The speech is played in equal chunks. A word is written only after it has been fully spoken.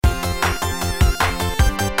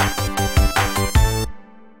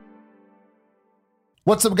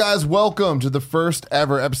What's up, guys? Welcome to the first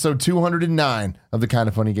ever episode 209 of the Kind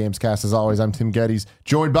of Funny Gamescast. As always, I'm Tim Geddes,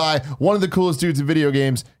 joined by one of the coolest dudes in video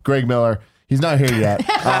games, Greg Miller. He's not here yet,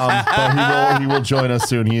 but he will join us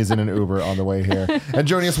soon. He is in an Uber on the way here. And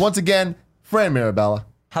joining us once again, Fran Mirabella.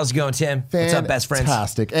 How's it going, Tim? What's up, best friends?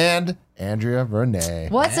 Fantastic. And Andrea Renee.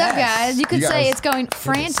 What's up, guys? You could say it's going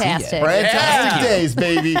fantastic. Fantastic days,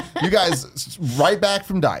 baby. You guys, right back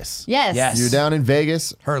from DICE. Yes. You're down in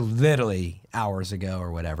Vegas. Her literally hours ago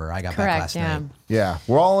or whatever. I got back last night. Yeah,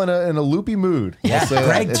 we're all in a loopy mood. Yeah,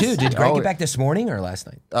 Greg too. Did Greg get back this morning or last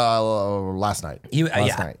night? Last night.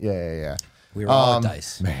 Last night. Yeah. We were all at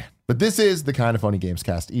DICE. Man. But this is the Kind of Funny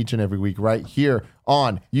Gamescast each and every week right here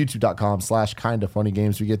on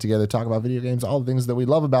youtube.com/kindoffunnygames. We get together, talk about video games, all the things that we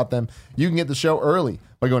love about them. You can get the show early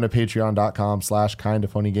by going to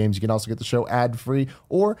patreon.com/kindoffunnygames. You can also get the show ad-free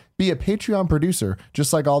or be a Patreon producer,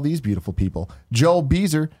 just like all these beautiful people. Joel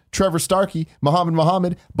Beezer, Trevor Starkey,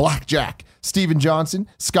 Muhammad, Blackjack, Steven Johnson,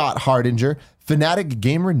 Scott Hardinger, Fanatic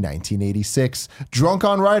Gamer 1986, Drunk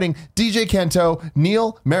on Writing, DJ Kento,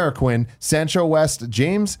 Neil Mariquin, Sancho West,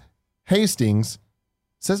 James Hastings.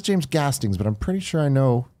 Says James Gastings, but I'm pretty sure I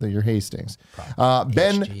know that you're Hastings.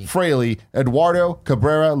 Ben Fraley, Eduardo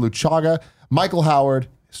Cabrera Luchaga, Michael Howard,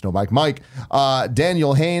 Snowbike Mike,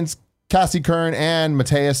 Daniel Haynes, Cassie Kern, and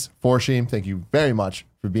Mateus Forshim. Thank you very much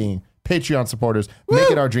for being Patreon supporters,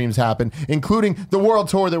 making our dreams happen, including the world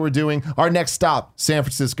tour that we're doing. Our next stop, San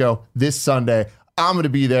Francisco, this Sunday. I'm going to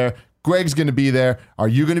be there. Greg's going to be there. Are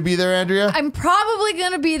you going to be there, Andrea? I'm probably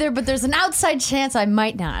going to be there, but there's an outside chance I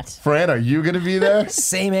might not. Fran, are you going to be there?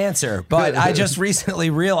 Same answer, but I just recently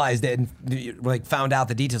realized it and found out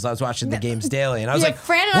the details. I was watching the games daily, and I was like,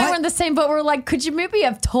 Fran and I were in the same boat. We're like, could you maybe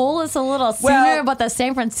have told us a little sooner about the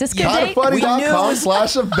San Francisco date?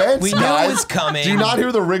 KindofFunny.com/events. We knew it was coming. Do you not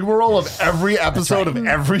hear the rigmarole of every episode of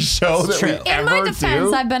every show that we ever do? In my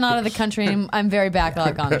defense, I've been out of the country, and I'm very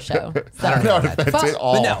backlog on the show. So. I don't know about that. But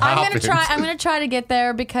no, I'm gonna try to get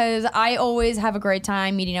there because I always have a great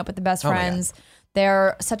time meeting up with the best friends.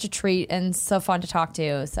 They're such a treat and so fun to talk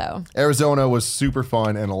to. So Arizona was super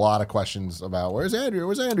fun and a lot of questions about where's Andrea? I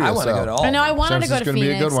want to go to all. I know I wanted to go to gonna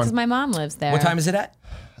Phoenix because my mom lives there. What time is it at?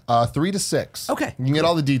 3 to 6. Okay. You can get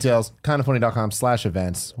all the details,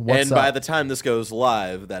 kindoffunny.com/events. And by the time this goes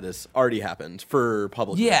live, that has already happened for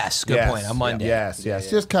public. Yes, good point. On Monday. Yes.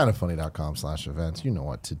 Just kindoffunny.com/events. You know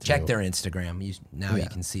what to do. Check their Instagram. You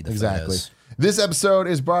can see the photos. This episode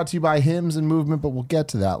is brought to you by Hymns and Movement, but we'll get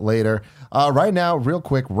to that later. Right now, real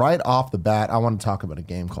quick, right off the bat, I want to talk about a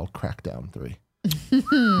game called Crackdown 3.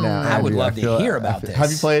 Now, I would love to hear about this.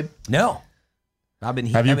 Have you played? No.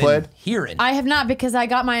 Have you played? Hearing. I have not because I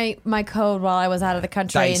got my code while I was out of the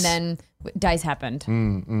country DICE. and then DICE happened.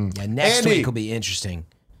 Yeah, next week will be interesting.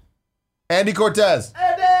 Andy Cortez.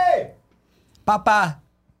 Andy!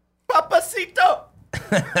 Papacito!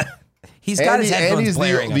 He's got his headphones Andy's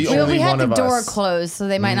blaring. the only We had one the of door us. closed, so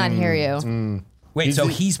they might not hear you. Wait, so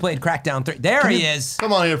he's played Crackdown 3. There he is.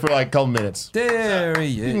 Come on here for like a couple minutes. There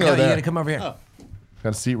he is. go No, you there. got to come over here. Got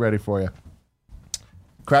a seat ready for you.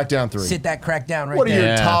 Crackdown 3. Sit that Crackdown right What are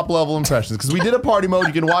there. your top level impressions? Because we did a party mode.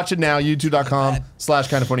 You can watch it now,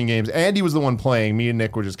 youtube.com/kindoffunnygames. Andy was the one playing. Me and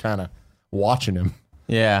Nick were just kind of watching him.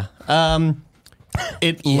 Yeah.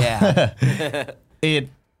 It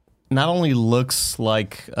not only looks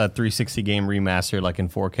like a 360 game remaster like in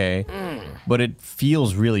 4K, but it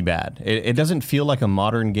feels really bad. It doesn't feel like a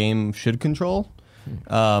modern game should control.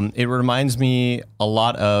 It reminds me a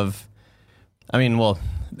lot of,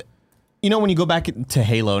 you know, when you go back to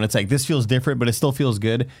Halo and it's like, this feels different, but it still feels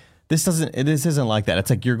good. This isn't like that.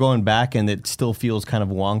 It's like you're going back and it still feels kind of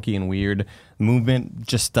wonky and weird. Movement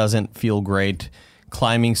just doesn't feel great.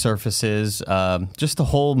 Climbing surfaces, just the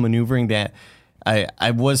whole maneuvering that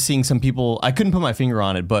I was seeing some people, I couldn't put my finger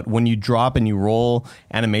on it, but when you drop and you roll,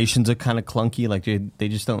 animations are kind of clunky, like they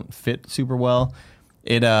just don't fit super well.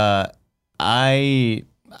 I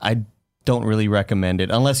don't really recommend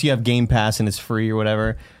it unless you have Game Pass and it's free or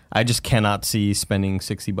whatever. I just cannot see spending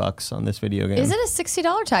 $60 on this video game. Is it a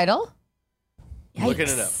 $60 title? Yikes. Looking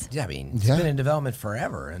it up. Yeah, I mean, it's been in development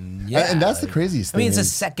forever. And that's the craziest thing. I mean, it's a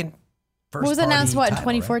second first It was announced, what, in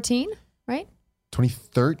title, 2014, right?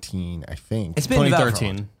 2013, I think. It's been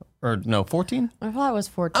 2013. Or no, 14? I thought it was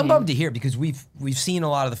 14. I'm bummed to hear because we've seen a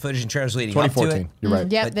lot of the footage and trailers leading up to 2014. it. You're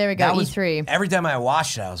right. Yep, But there we go, that was- E3. Every time I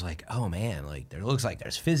watched it, I was like, oh man, like there looks like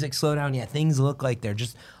there's physics slowdown. Yeah, things look like they're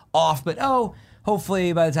just off. But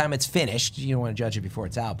hopefully by the time it's finished, you don't want to judge it before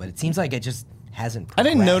it's out. But it seems like it just hasn't progressed.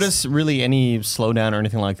 I didn't notice really any slowdown or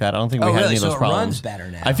anything like that. I don't think we had any of those so problems. It runs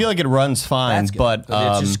better now. I feel like it runs fine, That's good, but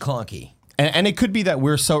it's just clunky. And it could be that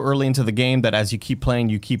we're so early into the game that as you keep playing,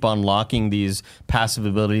 you keep unlocking these passive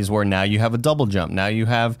abilities where now you have a double jump, now you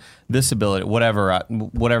have this ability,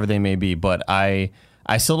 whatever they may be. But I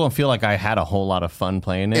still don't feel like I had a whole lot of fun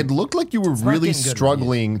playing it. It looked like you were really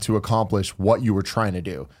struggling to accomplish what you were trying to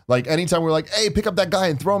do. Like anytime we're like, hey, pick up that guy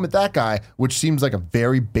and throw him at that guy, which seems like a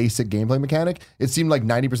very basic gameplay mechanic, it seemed like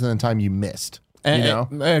 90% of the time you missed.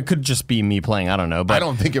 It could just be me playing. I don't know. But I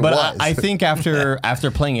don't think it was. I think after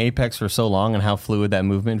playing Apex for so long and how fluid that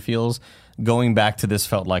movement feels, going back to this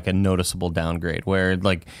felt like a noticeable downgrade where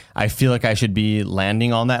like I feel like I should be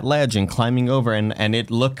landing on that ledge and climbing over and it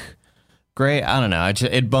look great. I don't know.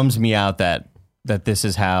 It bums me out that this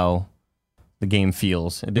is how the game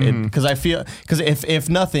feels. Because if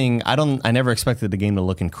nothing, I never expected the game to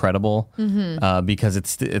look incredible because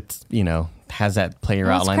it's has that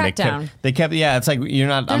player outline. They kept it's like you're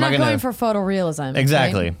not. They're I'm not going for photorealism.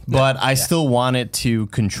 Exactly, right? but I still want it to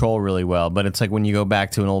control really well. But it's like when you go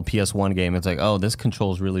back to an old PS1 game, it's like, oh, this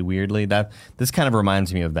controls really weirdly. This kind of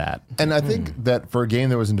reminds me of that. And I think that for a game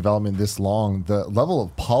that was in development this long, the level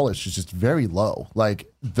of polish is just very low.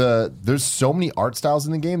 Like there's so many art styles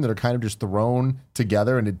in the game that are kind of just thrown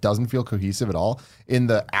together, and it doesn't feel cohesive at all. In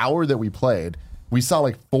the hour that we played, we saw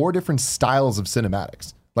like 4 different styles of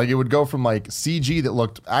cinematics. Like it would go from like CG that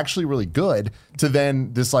looked actually really good to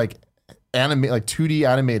then this like 2D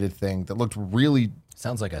animated thing that looked really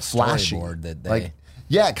sounds like a flashy. storyboard that they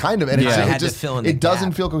yeah, kind of. And it doesn't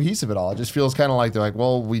gap. feel cohesive at all. It just feels kind of like they're like,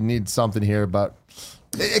 well, we need something here, but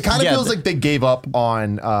it kind of feels like they gave up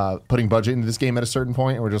on putting budget into this game at a certain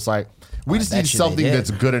point, and we're just like, we just need something that's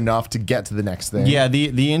good enough to get to the next thing. Yeah,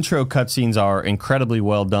 the intro cutscenes are incredibly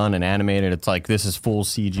well done and animated. It's like this is full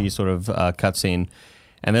CG sort of cutscene.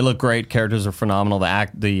 And they look great. Characters are phenomenal.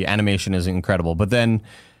 The animation is incredible. But then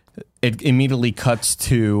it immediately cuts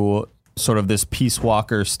to sort of this Peace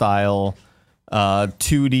Walker style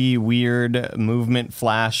 2D weird movement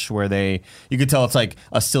flash where you could tell it's like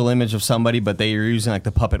a still image of somebody, but they are using like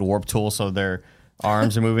the puppet warp tool, so their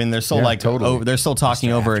arms are moving. They're still they're still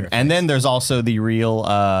talking over it. And then there's also the real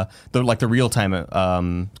the real time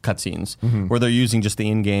cutscenes where they're using just the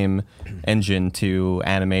in-game engine to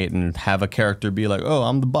animate and have a character be like, oh,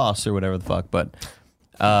 I'm the boss or whatever the fuck. But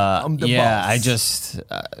boss.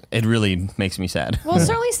 It really makes me sad. Well, it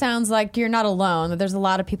certainly sounds like you're not alone, that there's a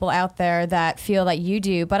lot of people out there that feel like you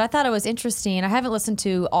do. But I thought it was interesting. I haven't listened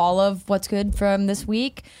to all of what's good from this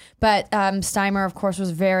week, but Steimer, of course,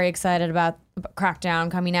 was very excited about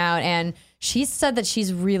Crackdown coming out, and she said that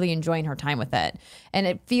she's really enjoying her time with it. And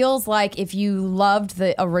it feels like if you loved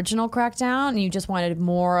the original Crackdown and you just wanted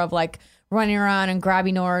more of like running around and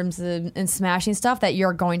grabbing orbs and smashing stuff, that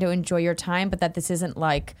you're going to enjoy your time, but that this isn't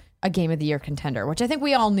like a Game of the Year contender, which I think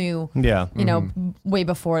we all knew, way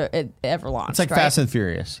before it ever launched. It's like Fast and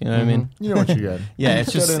Furious, you know what I mean? You know what you get. Yeah,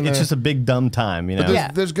 it's just a big dumb time, you know?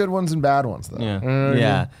 But there's good ones and bad ones, though.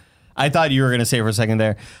 Yeah. I thought you were going to say for a second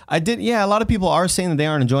there. I did. Yeah, a lot of people are saying that they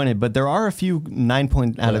aren't enjoying it, but there are a few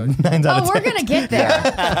 9 out of 10. Oh, we're going to get there.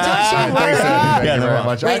 Don't you worry. Thank you very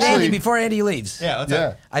much. Wait, Andy, before Andy leaves. Yeah, what's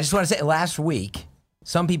up? I just want to say, last week,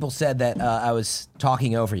 some people said that I was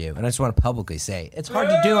talking over you, and I just want to publicly say it's hard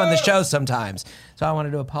to do on the show sometimes. So I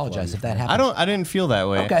wanted to apologize if that happened. I didn't feel that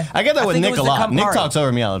way. Okay. I get that with think Nick it a was the lot. Nick Campari. talks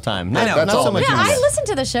over me all the time. I know. Not so much Yeah, you. I listened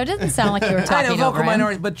to the show. It doesn't sound like you were I talking know, over vocal him.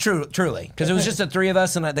 minority, but truly, because it was just the 3 of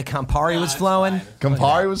us, and the Campari was flowing.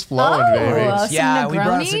 Campari was flowing, Oh, baby. some we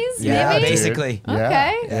brought us. Negronis, Yeah, maybe? basically.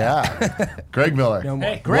 Okay. Yeah. Greg Miller.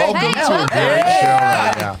 Greg, Welcome Hey. to a great show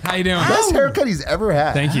right now. How you doing? Best haircut he's ever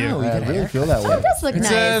had. Thank you. I really feel that Oh, way. it does look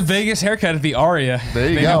It's nice. a Vegas haircut at the Aria. There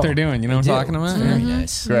you They know go. what they're doing. You know what I'm talking about? Very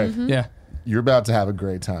nice. Greg, Yeah. you're about to have a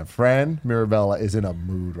great time. Fran Mirabella is in a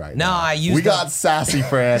mood right No, now. I used We up- got sassy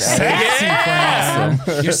Fran.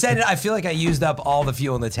 You're saying I feel like I used up all the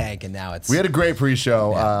fuel in the tank, and now it's. We had a great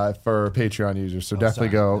pre-show for Patreon users, so definitely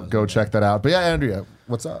go check that out. But yeah, Andrea,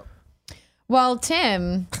 what's up? Well,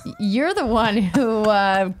 Tim, you're the one who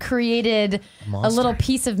created a little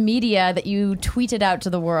piece of media that you tweeted out to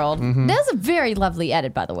the world. That's a very lovely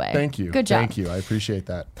edit, by the way. Thank you. Good job. Thank you. I appreciate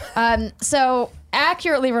that. So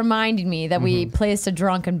accurately reminded me that we placed a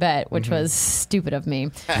drunken bet, which was stupid of me.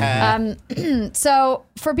 So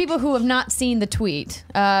for people who have not seen the tweet,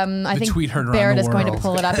 I think tweet heard around Barrett the is going to world.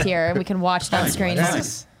 pull it up here, and we can watch it on screen.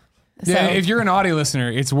 Nice. Yeah, So- if you're an audio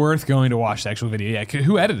listener, it's worth going to watch the actual video. Yeah,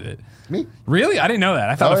 who edited it? Me? Really? I didn't know that.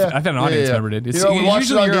 I thought I thought an audience member did. It's we watched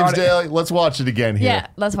it usually on your Games audi- Daily. Let's watch it again here. Yeah,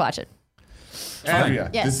 let's watch it. Andrea,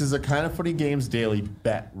 Yes. this is a Kind of Funny Games Daily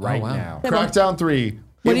bet right wow. now. Crackdown 3.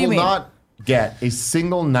 What it do you will mean? not get a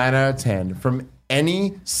single 9 out of 10 from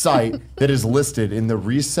any site that is listed in the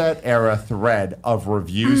Reset Era thread of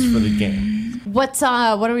reviews for the game. What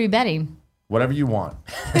are we betting? Whatever you want.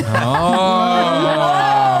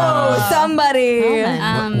 Oh, somebody.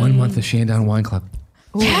 One month of Shandon Wine Club.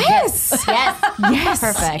 Yes. Yes.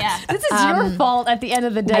 Perfect. Yeah. This is your fault at the end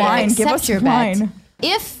of the day. Wine. Give Accept us your bet. wine.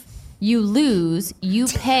 If you lose, you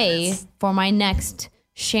pay for my next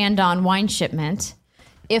Shandon wine shipment.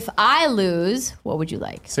 If I lose, what would you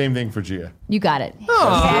like? Same thing for Gia. You got it.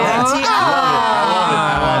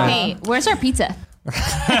 Hey, where's our pizza? My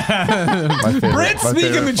favorite, Brent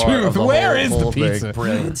speaking the truth. Where is the pizza?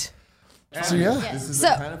 Brilliant. So yeah, this is So-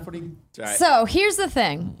 the kind of funny. So here's the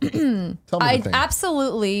thing. Tell me I the thing.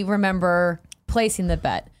 absolutely remember placing the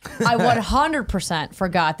bet. I 100%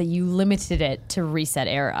 forgot that you limited it to Reset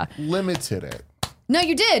Era. Limited it. No,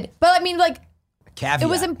 you did. But I mean, like, Caveat. it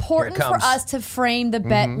was important Here it for comes. us to frame the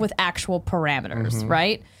bet with actual parameters,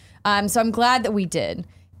 right? So I'm glad that we did.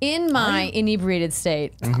 In my inebriated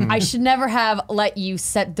state, I should never have let you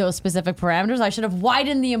set those specific parameters. I should have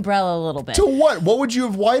widened the umbrella a little bit. To what? What would you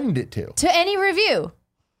have widened it to? To any review.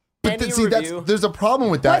 But Any see, review. there's a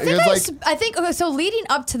problem with that. I think, It's I think okay, so leading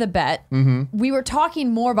up to the bet, we were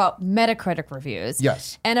talking more about Metacritic reviews.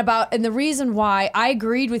 Yes. And the reason why I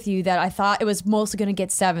agreed with you that I thought it was mostly going to get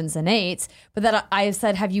 7s and 8s, but that I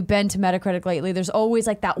said, have you been to Metacritic lately? There's always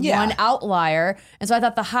like that Yeah. one outlier. And so I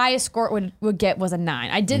thought the highest score it would get was a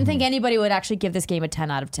 9. I didn't think anybody would actually give this game a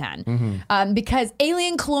 10 out of 10 because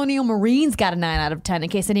Alien Colonial Marines got a 9 out of 10 in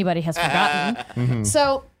case anybody has forgotten.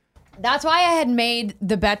 So that's why I had made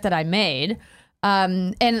the bet that I made.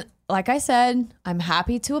 And like I said, I'm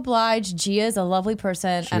happy to oblige. Gia is a lovely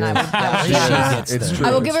person, and I will give her, It's true.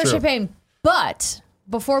 I will give her it's true. champagne. But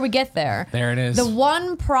before we get there, There it is. the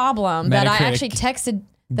one problem that I Metacritic. actually texted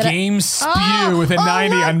that Game spew with a oh,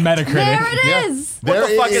 90 on look, Metacritic. There it Yeah. is. There What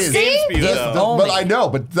the fuck it is Game Spew, The- though? but I know,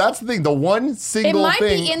 but that's the thing. The one It single might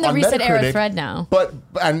thing be in the on Reset Era Metacritic, thread now. But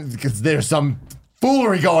because there's some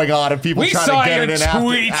foolery going on of people We trying saw to get your it in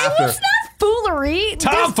tweet. after. It's not foolery.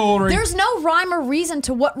 Tomfoolery. There's no rhyme or reason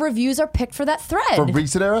to what reviews are picked for that thread. For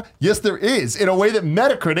Reset Era, yes, there is. In a way that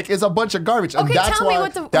Metacritic is a bunch of garbage, and Okay, that's tell why. me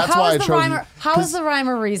what the that's how why is I the chose. rhyme? How is the rhyme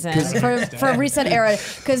or reason for Reset Era?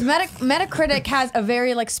 Because Metacritic has a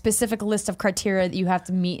very like specific list of criteria that you have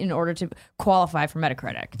to meet in order to qualify for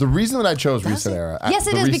Metacritic. The reason that I chose Reset Era, Yes,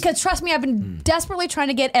 it the is reason- because trust me, I've been desperately trying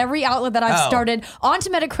to get every outlet that I've Oh. started onto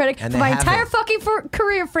Metacritic And for they my entire haven't. fucking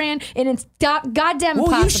career, Fran, and it's goddamn Well,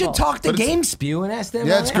 impossible. you should talk to Game Spew and ask them.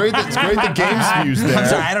 Yeah, on it's that. great. It's great that Game Spew's there. I'm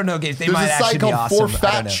sorry, I don't know games. They There's might a actually site be called awesome. Four I don't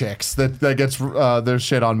Fat know. Chicks that gets their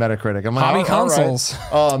shit on Metacritic. I'm like, Hobby all right. consoles.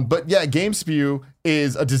 But yeah, Game Spew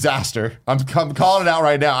is a disaster. I'm calling it out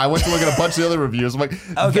right now. I went to look at a bunch of the other reviews. I'm like,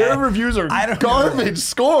 their reviews are I don't know. garbage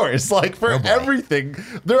scores. Like for everything.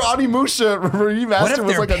 Their Animusha remaster What if was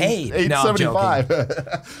they're like paid? an No, I'm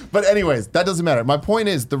 875. But anyways, that doesn't matter. My point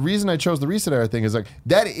is, the reason I chose the Reset Era thing is like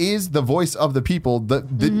that is the voice of the people.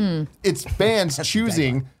 It's fans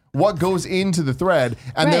choosing what goes into the thread,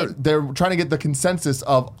 and Right. they're trying to get the consensus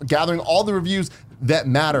of gathering all the reviews that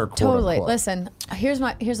matter. Quote Totally. unquote. Listen, here's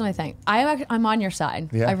my thing. I'm on your side.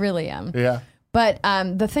 Yeah. I really am. Yeah. But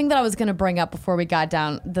the thing that I was going to bring up before we got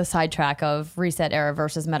down the sidetrack of Reset Era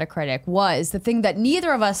versus Metacritic was the thing that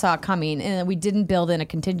neither of us saw coming and that we didn't build in a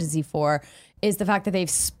contingency for is the fact that they've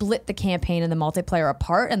split the campaign and the multiplayer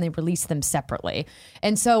apart and they released them separately.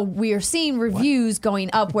 And so we are seeing reviews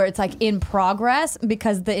going up where it's like in progress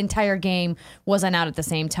because the entire game wasn't out at the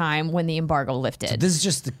same time when the embargo lifted. This is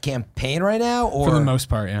just the campaign right now, or For the most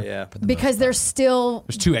part, yeah. Yeah. because they're still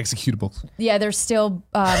There's 2 executables. they're still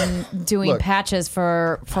doing Look, patches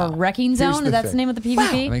for Wrecking Zone. the That's the thing. name of the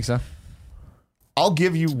PvP. I think so. I'll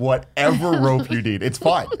give you whatever rope you need. It's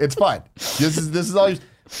fine. It's fine. This is all you.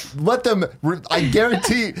 Let them. I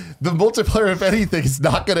guarantee the multiplayer, if anything, is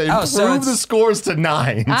not going to Oh, improve so it's- the scores to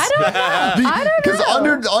 9s. I don't know. I don't Because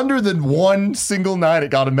know. under the one single 9 it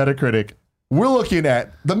got a Metacritic, we're looking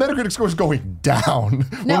at the Metacritic score is going down.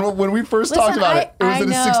 No. When we first Listen, talked about it was at a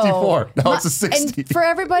know. 64. Now it's a My- 60. And for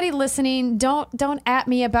everybody listening, don't at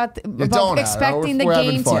me about don't about at it. expecting the We're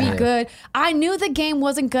having game to fun be here. good. I knew the game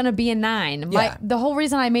wasn't going to be a 9. Yeah. The whole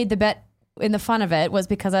reason I made the bet in the fun of it was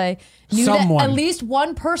because I knew Someone. that at least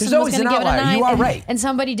one person There's was always going to an give it a outlier. 9. You are and, right. and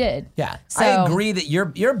somebody did. yeah, So, I agree that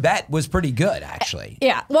your bet was pretty good, actually.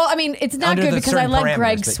 Yeah. Well, I mean, it's not Under good the because I certain let Greg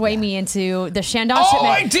parameters, but sway yeah. me into the Shandon Oh,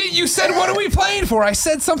 shipment. I did. You said, what are we playing for? I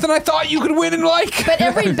said something I thought you could win and like. But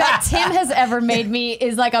every bet Tim has ever made me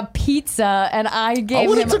is like a pizza, and I gave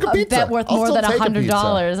would've him took a a pizza. bet worth I'll more still than take a $100,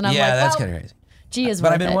 pizza. and I'm Yeah, like, that's well, kind of crazy. G is But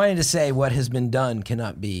worth I've been it. wanting to say what has been done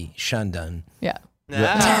cannot be shundone. Yeah.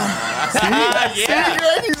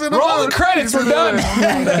 He's in Roll the credits. We're done. All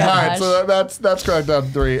right, so that's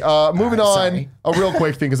Crackdown 3. Moving on, sorry. a real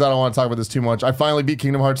quick thing because I don't want to talk about this too much. I finally beat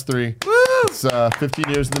Kingdom Hearts 3. It's 15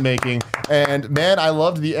 years in the making, and man, I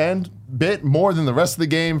loved the end bit more than the rest of the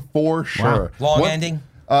game for sure. Long ending.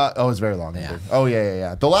 It's very long. Yeah. Oh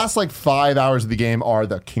yeah. The last like 5 hours of the game are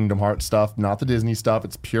the Kingdom Hearts stuff, not the Disney stuff.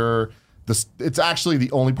 It's pure. It's actually the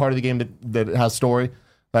only part of the game that has story.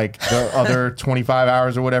 Like the other 25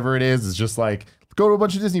 hours or whatever it is just like go to a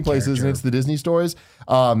bunch of Disney places and it's the Disney stories.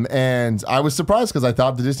 And I was surprised because I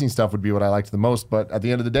thought the Disney stuff would be what I liked the most. But at the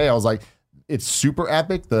end of the day, I was like, it's super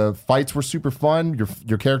epic. The fights were super fun.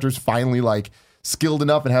 Your character's finally like skilled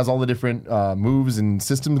enough and has all the different moves and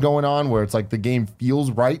systems going on where it's like the game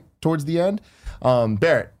feels right towards the end.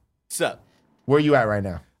 Barrett, What's up? where are you at right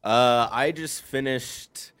now? I just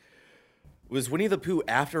finished. Was Winnie the Pooh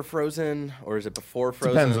after Frozen or is it before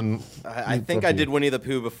Frozen? Depends on. I think I did Winnie the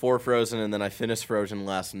Pooh before Frozen, and then I finished Frozen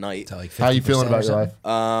last night. To like How you 50% feeling or about your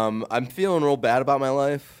something. life? I'm feeling real bad about my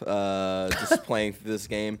life. Just playing through this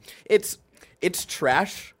game. It's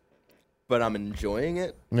trash, but I'm enjoying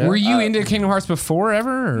it. Yeah. Were you into Kingdom Hearts before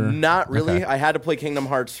ever? Or? Not really. Okay. I had to play Kingdom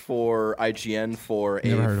Hearts for IGN for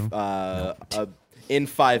Never heard of a in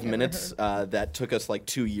 5 minutes that took us like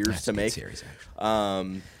 2 years That's to a good make. series,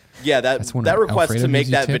 actually. That's That one that of request Alfredo to make gives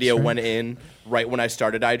you that tips, video right? went in right when I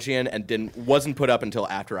started IGN and wasn't put up until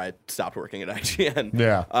after I stopped working at IGN.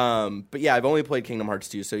 Yeah. But yeah, I've only played Kingdom Hearts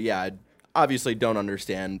 2, so yeah, I obviously don't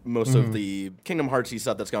understand most of the Kingdom Heartsy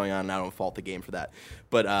stuff that's going on, and I don't fault the game for that.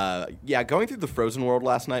 But yeah, going through the Frozen world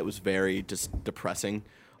last night was very just depressing.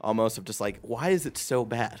 Almost of just like, why is it so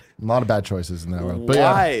bad? A lot of bad choices in that world. But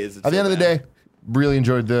Why yeah, is it at the so end of the bad? day, really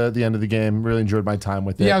enjoyed the end of the game. Really enjoyed my time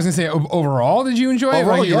with it. Yeah, I was gonna say overall, did you enjoy it?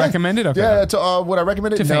 Overall, Like, you yeah. recommend it? Okay. Yeah, would I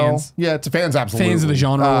recommend it? To No. fans. Yeah, to fans, absolutely. Fans of the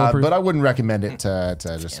genre will approve. but I wouldn't recommend it to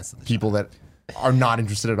just people that are not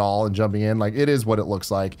interested at all in jumping in. Like, it is what it looks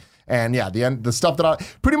like. And yeah, the stuff that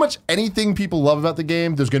pretty much anything people love about the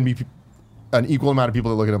game, there's going to be an equal amount of people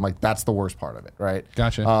that look at them like that's the worst part of it, right?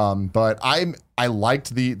 Gotcha. But I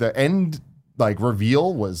liked the end like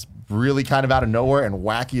reveal was really kind of out of nowhere and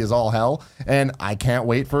wacky as all hell, and I can't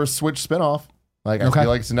wait for a Switch spinoff. Like I Okay. feel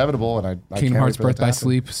like it's inevitable, and I Kingdom can't Hearts wait for that Birth to by happen.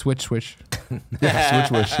 Sleep, Switch. Yeah,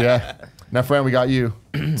 Switch wish, yeah. Now, friend, we got you.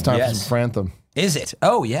 It's time for Yes. some Frantham. Is it?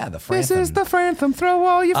 Oh yeah, the Frantham. This is the Frantham. Throw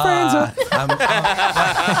all your friends up.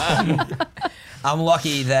 I'm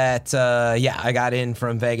lucky that I got in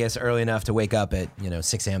from Vegas early enough to wake up at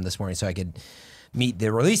 6 a.m. this morning so I could meet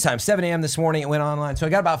the release time. 7 a.m. this morning it went online, so I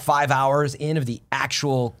got about 5 hours in of the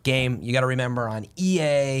actual game. You got to remember on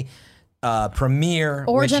EA Premiere,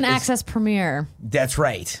 Origin which is- Access Premiere. That's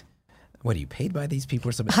right. What are you paid by these people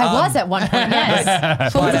or something? I was at one point,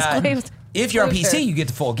 yes. Full But, disclosure. if you're on Disclosure. PC, you get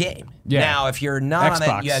the full game. Yeah. Now, if you're not on that,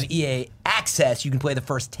 Xbox. you have EA Access. You can play the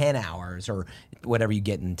first 10 hours or whatever you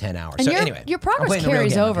get in 10 hours. And so your, anyway, your I'm progress playing the real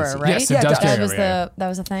carries game on over, PC. right? Yes, it does that carry was over, that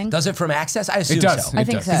was a thing. Does it from Access? I assume does. so. It I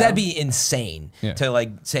think does. so. Because that'd be insane Yeah. to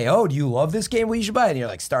like say, oh, do you love this game? Well, you should buy it. And you're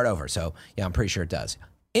like, start over. So yeah, I'm pretty sure it does.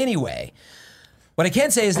 Anyway, what I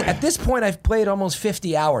can say is that at this point, I've played almost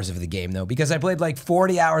 50 hours of the game, though, because I played like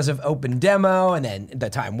 40 hours of open demo and then the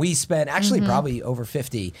time we spent, actually probably over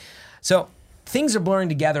 50. So things are blurring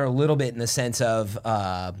together a little bit in the sense of,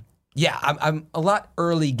 I'm a lot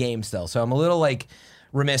early game still. So I'm a little like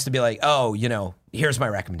remiss to be like, oh, here's my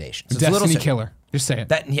recommendation. So it's a little Destiny simple. killer. Just say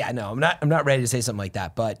it. I'm not ready to say something like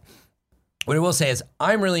that, but what I will say is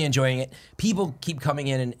I'm really enjoying it. People keep coming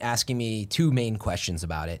in and asking me two main questions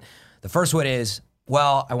about it. The first one is,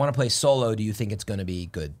 well, I want to play solo. Do you think it's going to be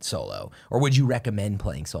good solo? Or would you recommend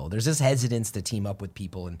playing solo? There's this hesitance to team up with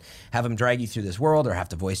people and have them drag you through this world or have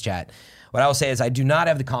to voice chat. What I will say is I do not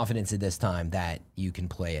have the confidence at this time that you can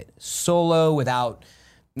play it solo without,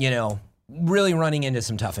 really running into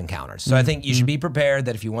some tough encounters. So I think you should be prepared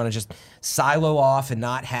that if you want to just silo off and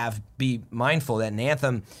not be mindful that in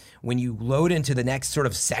Anthem, when you load into the next sort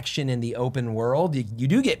of section in the open world, you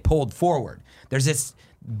do get pulled forward. There's this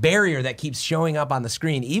barrier that keeps showing up on the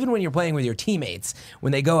screen, even when you're playing with your teammates,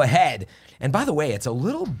 when they go ahead. And by the way, it's a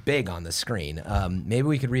little big on the screen. Maybe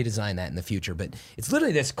we could redesign that in the future, but it's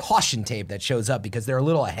literally this caution tape that shows up because they're a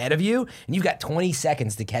little ahead of you and you've got 20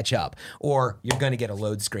 seconds to catch up or you're going to get a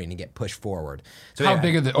load screen and get pushed forward. So How anyway,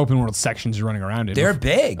 big are the open world sections you're running around in? they're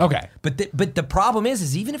big. Okay. But the problem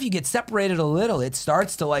is even if you get separated a little, it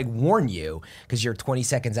starts to like warn you because you're 20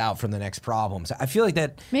 seconds out from the next problem. So I feel like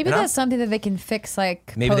that. Maybe and I'm- that's something that they can fix, like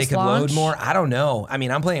back. Maybe they could post-launch? load more. I don't know. I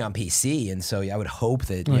mean, I'm playing on PC, and so I would hope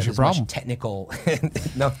that What's your there's much problem? technical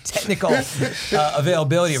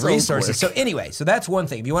availability of So resources. quick. So anyway, so that's one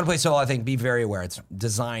thing. If you want to play solo, I think be very aware. It's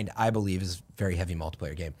designed, I believe, as a very heavy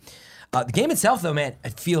multiplayer game. The game itself, though, man,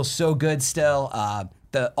 it feels so good still.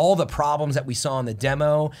 All the problems that we saw in the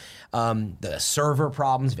demo, the server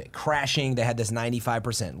problems, of it crashing. They had this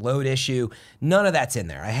 95% load issue. None of that's in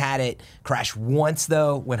there. I had it crash once,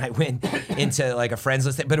 though, when I went into like a friends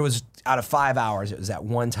list, but it was out of 5 hours. It was at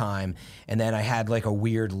one time. And then I had like a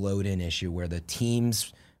weird load-in issue where the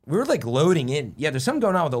teams, we were like loading in. Yeah, there's something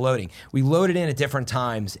going on with the loading. We loaded in at different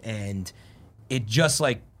times, and it just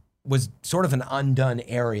like was sort of an undone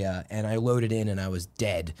area, and I loaded in and I was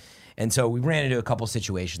dead. And so we ran into a couple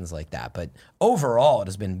situations like that. But overall, it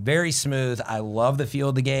has been very smooth. I love the feel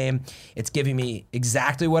of the game. It's giving me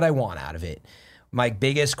exactly what I want out of it. My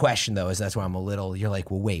biggest question, though, is that's why I'm a little, you're like,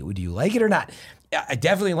 well, wait, do you like it or not? I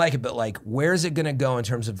definitely like it, but like, where's it going to go in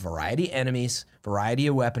terms of variety of enemies, variety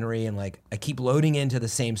of weaponry, and like, I keep loading into the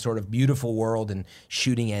same sort of beautiful world and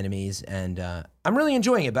shooting enemies, and I'm really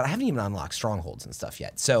enjoying it, but I haven't even unlocked strongholds and stuff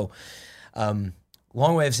yet. So,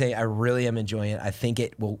 long way of saying I really am enjoying it. I think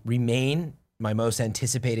it will remain my most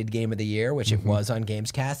anticipated game of the year, which it was on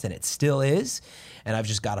Gamescast, and it still is. And I've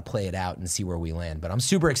just got to play it out and see where we land. But I'm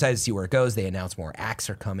super excited to see where it goes. They announced more acts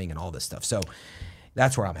are coming and all this stuff. So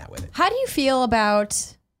that's where I'm at with it. How do you feel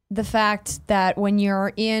about the fact that when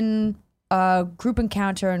you're in a group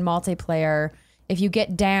encounter and multiplayer, if you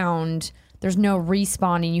get downed, there's no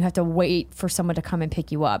respawning. You have to wait for someone to come and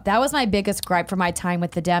pick you up. That was my biggest gripe for my time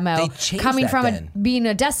with the demo. They changed coming that from then. being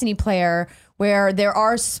a Destiny player, where there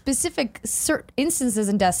are specific instances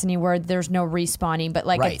in Destiny where there's no respawning, but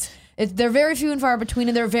like Right. they're very few and far between,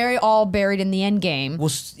 and they're very all buried in the end game.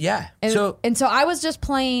 Well, yeah. And so I was just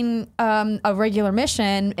playing a regular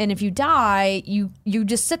mission, and if you die, you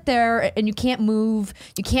just sit there and you can't move,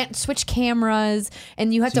 you can't switch cameras,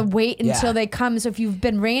 and you have to wait until yeah. they come. So if you've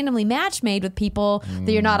been randomly match made with people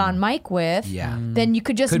that you're not on mic with, Yeah. then you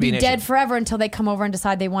could just Could be be an dead issue. forever until they come over and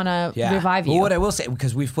decide they want to revive you. Well, what I will say,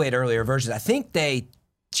 because we've played earlier versions, I think they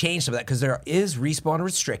changed some of that because there is respawn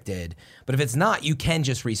restricted, but if it's not, you can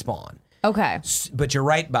just respawn. Okay. But you're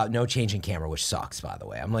right about no changing camera, which sucks, by the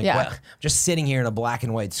way. I'm like, Yeah. well, I'm just sitting here in a black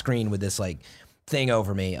and white screen with this like thing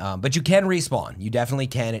over me. But you can respawn. You definitely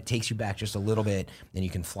can. It takes you back just a little bit, and you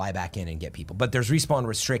can fly back in and get people. But there's respawn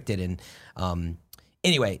restricted, and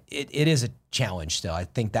anyway, it is a challenge still. I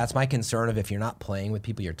think that's my concern of if you're not playing with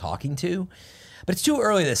people you're talking to. But it's too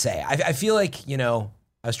early to say. I feel like,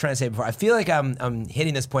 I was trying to say before, I feel like I'm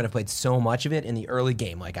hitting this point. I've played so much of it in the early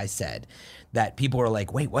game, like I said, that people are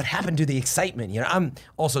like, wait, what happened to the excitement? I'm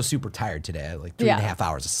also super tired today. I had like 3.5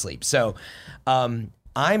 hours of sleep. So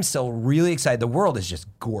I'm still really excited. The world is just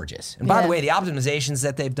gorgeous. And by the way, the optimizations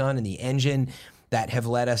that they've done in the engine that have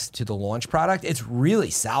led us to the launch product, it's really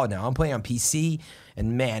solid now. I'm playing on PC,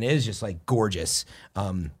 and man, it is just like gorgeous.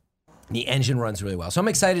 The engine runs really well. So I'm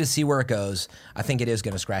excited to see where it goes. I think it is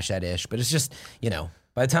going to scratch that itch, but it's just,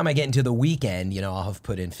 by the time I get into the weekend, I'll have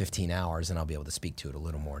put in 15 hours and I'll be able to speak to it a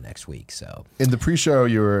little more next week. So In the pre-show,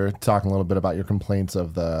 you were talking a little bit about your complaints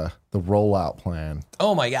of the rollout plan.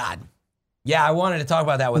 oh my God. Yeah, I wanted to talk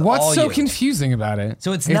about that with What's all so you. confusing about it?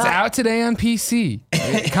 So it's not- out today on PC,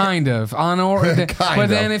 kind of on but Kind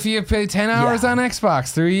then of. if you pay 10 hours Yeah. on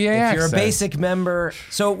Xbox through EA If you're a Access. basic member,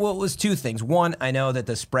 so it was two things. One, I know that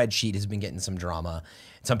the spreadsheet has been getting some drama.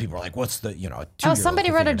 Some people are like, what's the, a 2-year-old Somebody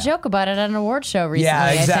can read a figure it out. joke about it at an award show recently. Yeah, I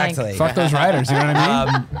think. exactly. Fuck those writers, you know what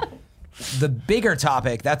I mean? The bigger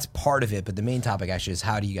topic, that's part of it, but the main topic actually is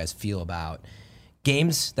how do you guys feel about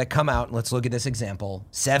games that come out, let's look at this example,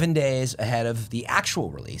 7 days ahead of the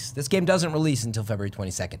actual release. This game doesn't release until February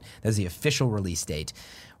 22nd. That's the official release date.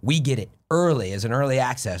 We get it early as an early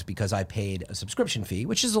access because I paid a subscription fee,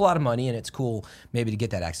 which is a lot of money, and it's cool maybe to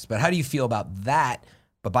get that access. But how do you feel about that?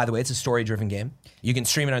 But by the way, it's a story-driven game. You can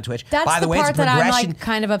stream it on Twitch. That's by the way, part it's a that I'm progression. like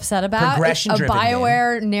kind of upset about. It's a progression-driven game.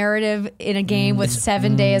 BioWare narrative in a game with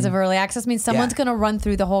 7 days of early access means someone's going to run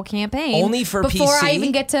through the whole campaign Only for before I PC?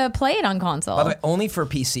 even get to play it on console. By the way, only for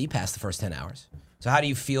PC past the first 10 hours. So how do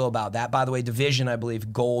you feel about that? By the way, Division, I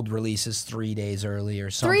believe, Gold releases 3 days early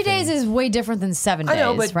or something. 3 days is way different than 7 days, I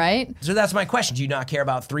know, but right? So that's my question. Do you not care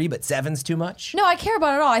about 3, but 7's too much? No, I care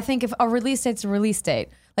about it all. I think if a release date's a release date.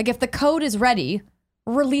 Like if the code is ready,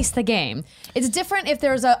 release the game. It's different if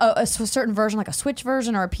there's a certain version, like a Switch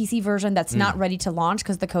version or a PC version that's not ready to launch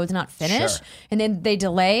because the code's not finished, Sure. and then they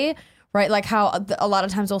delay, right? Like how a lot of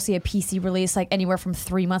times we'll see a PC release like anywhere from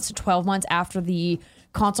 3 months to 12 months after the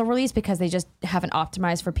console release because they just haven't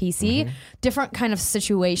optimized for PC. Different kind of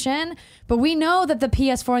situation, but we know that the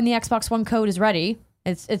PS4 and the Xbox One code is ready.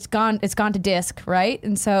 It's gone to disc, right?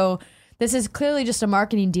 And so this is clearly just a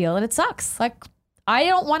marketing deal, and it sucks. Like, I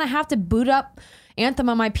don't want to have to boot up Anthem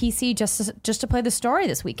on my PC just to play the story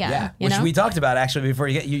this weekend. Yeah, you which know? we talked about actually before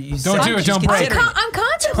you get you. Don't do it, don't break. I'm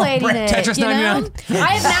contemplating it. Tetris You know? 99. I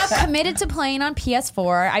have now committed to playing on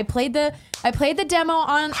PS4. I played the demo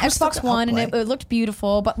on Xbox One, and it looked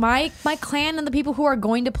beautiful. But my clan and the people who are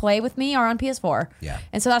going to play with me are on PS4. Yeah,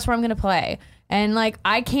 and so that's where I'm going to play. And like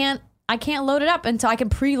I can't load it up until I can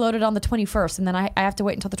preload it on the 21st, and then I have to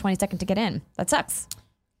wait until the 22nd to get in. That sucks.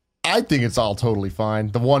 I think it's all totally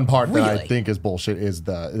fine. The one part that I Really? think is bullshit is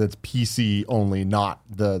that's PC only, not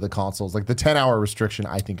the consoles. Like the 10-hour restriction,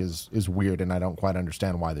 I think is weird, and I don't quite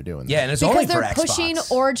understand why they're doing that. Yeah, and it's Because only for they're Xbox. pushing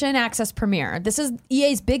Origin Access Premier. This is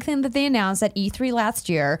EA's big thing that they announced at E3 last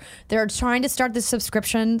year. They're trying to start this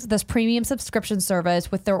premium subscription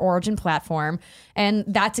service with their Origin platform, and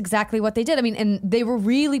that's exactly what they did. I mean, and they were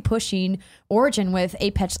really pushing Origin with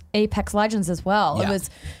Apex Legends as well. Yeah. It was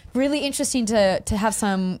really interesting to have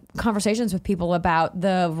some conversations with people about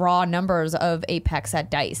the raw numbers of Apex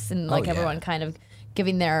at DICE, and like yeah. everyone kind of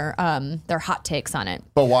giving their hot takes on it.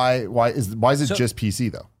 But why is it So- just PC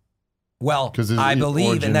though? Well, 'Cause I it- believe,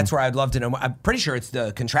 Origin- and that's where I'd love to know. I'm pretty sure it's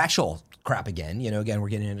the contractual crap again. You know, again, we're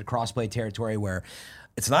getting into crossplay territory where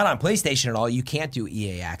it's not on PlayStation at all. You can't do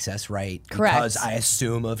EA access, right? Correct. Because I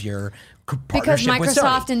assume of your Because partnership with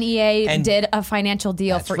Microsoft Sony. and EA And did a financial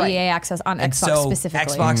deal that's for right. EA access on And Xbox so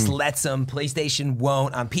specifically. Xbox lets them, PlayStation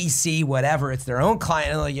won't. On PC, whatever, it's their own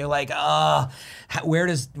client. And you're like, where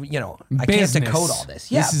does, I Business. can't decode all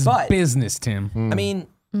this. Yeah, This is but business, Tim. I mean,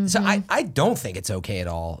 so Mm-hmm. I don't think it's okay at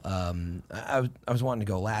all. I was wanting to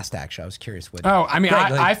go last, actually. I was curious what. Oh, I mean,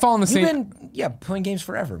 I fall in the you've same- been, playing games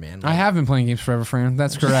forever, man. I have been playing games forever, Fran.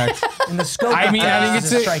 That's correct. In the scope I of mean, I things, think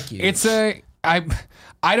does it strike you?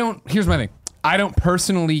 I don't, here's my thing. I don't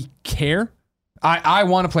personally care. I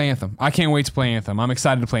want to play Anthem. I can't wait to play Anthem. I'm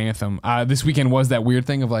excited to play Anthem. This weekend was that weird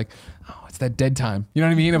thing of like, oh, it's that dead time. You know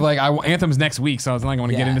what I mean? Of like, Anthem's next week, so I was like, I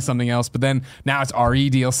want to get Yeah. into something else. But then now it's RE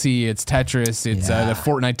DLC, it's Tetris, it's the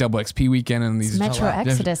Fortnite Double XP weekend, and these Metro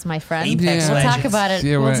Exodus, my friend. Apex We'll talk Legends. about it.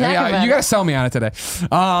 Yeah, we'll talk about you got to it. sell me on it today.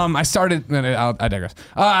 I started. I digress.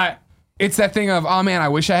 It's that thing of, oh man, I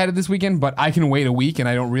wish I had it this weekend, but I can wait a week and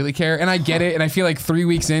I don't really care. And I get it. And I feel like 3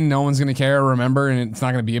 weeks in, no one's going to care or remember, and it's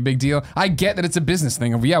not going to be a big deal. I get that it's a business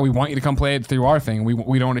thing of, yeah, we want you to come play it through our thing.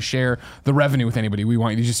 We don't want to share the revenue with anybody. We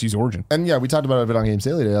want you to just use Origin. And yeah, we talked about it a bit on Games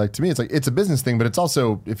Daily today. Like to me, it's like it's a business thing, but it's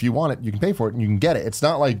also if you want it, you can pay for it and you can get it. It's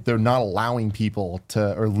not like they're not allowing people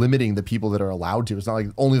to or limiting the people that are allowed to. It's not like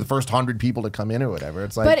only the first 100 people to come in or whatever.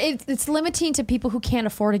 It's like, But it's limiting to people who can't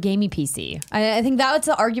afford a gaming PC. I think that's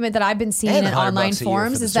the argument that I've been seeing And in $100 online a year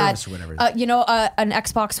forums for the is that service or whatever. an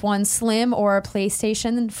Xbox One Slim or a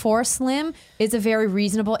PlayStation 4 Slim is a very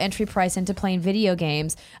reasonable entry price into playing video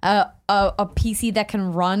games. A PC that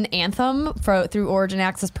can run Anthem through Origin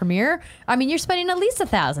Access Premier, I mean, you're spending at least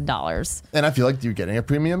 $1,000. and I feel like you're getting a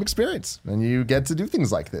premium experience and you get to do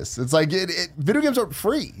things like this. It's like video games aren't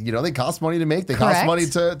free. You know, they cost money to make, they cost Correct. money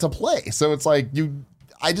to play. So it's like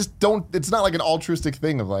I just don't, it's not like an altruistic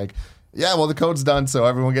thing of like, yeah, well, the code's done, so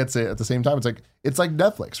everyone gets it at the same time. It's like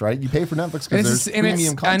Netflix, right? You pay for Netflix because there's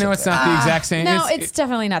premium I content. know it's there. not the exact same. No, it's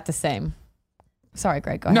definitely not the same. Sorry,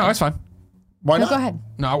 Greg, go ahead. no, it's fine. Why No, not? go ahead.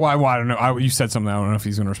 No, well, I don't know. You said something. I don't know if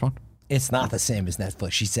he's going to respond. It's not the same as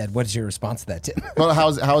Netflix. She said, "What is your response to that, Tim?" Well, how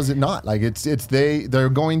is it not? Like they're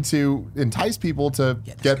going to entice people to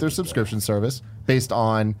get their subscription service based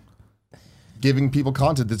on giving people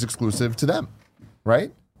content that's exclusive to them,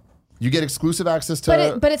 right? You get exclusive access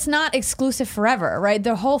to. But it's not exclusive forever, right?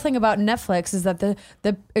 The whole thing about Netflix is that the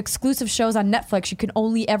exclusive shows on Netflix you can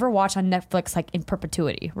only ever watch on Netflix like in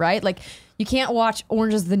perpetuity, right? Like you can't watch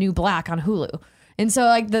Orange is the New Black on Hulu. And so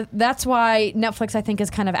like that's why Netflix I think is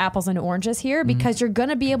kind of apples and oranges here because you're going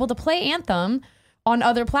to be able to play Anthem on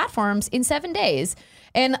other platforms in 7 days.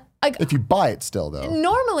 And like if you buy it still though.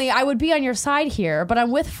 normally I would be on your side here, but I'm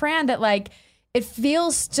with Fran that like it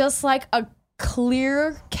feels just like a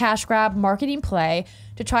clear cash grab marketing play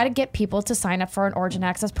to try to get people to sign up for an Origin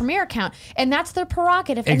Access Premier account, and that's their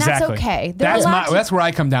prerogative, and that's okay. They're allowed to- That's where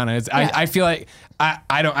I come down. It's, Yeah. I feel like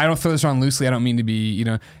I don't throw this around loosely. I don't mean to be,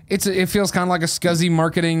 it feels kind of like a scuzzy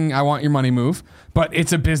marketing. I want your money move, but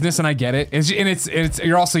it's a business, and I get it. It's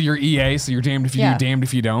you're also your EA, so you're damned if you Yeah. do, damned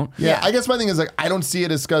if you don't. Yeah, I guess my thing is like I don't see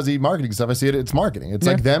it as scuzzy marketing stuff. I see it's marketing. It's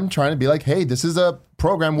like them trying to be like, hey, this is a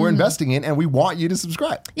program we're investing in, and we want you to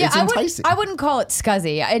subscribe. Yeah, it's enticing. I wouldn't call it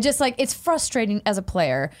scuzzy. I just like it's frustrating as a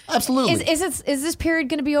player. Absolutely. Is this period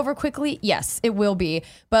going to be over quickly? Yes, it will be.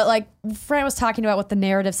 But like Fran was talking about with the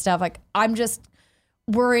narrative stuff, like I'm just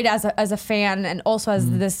worried as a fan, and also as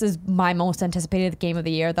this is my most anticipated game of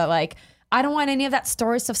the year, that like I don't want any of that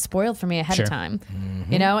story stuff spoiled for me ahead of time.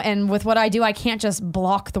 You know, and with what I do, I can't just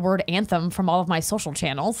block the word Anthem from all of my social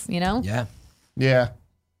channels. You know, Yeah.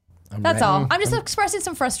 that's all. I'm just expressing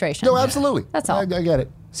some frustration. No, absolutely. That's all. I get it.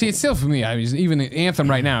 See, it's still for me. I mean, even Anthem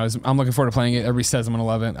right now I'm looking forward to playing it. Everybody says I'm gonna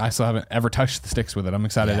love it. I still haven't ever touched the sticks with it. I'm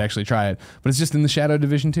excited to actually try it, but it's just in the Shadow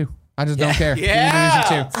Division 2. I just don't care. Yeah.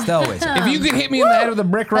 Division 2. Still always. If you could hit me in the head with a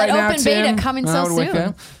brick right now, open beta Tim, coming I so would wake soon.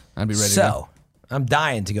 up. I'd be ready to go. So, I'm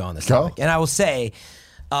dying to go on this Go. topic. And I will say,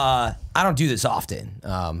 I don't do this often.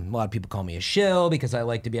 A lot of people call me a shill because I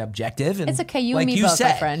like to be objective. And It's okay, you like and me you both, my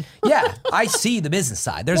said, friend. Yeah, I see the business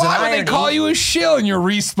side. There's Why an would irony. they call you a shill in your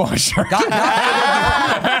respawn shirt?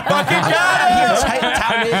 Fucking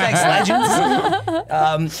Town Apex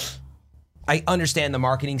Legends. I understand the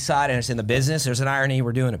marketing side. I understand the business. There's an irony.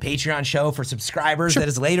 We're doing a Patreon show for subscribers that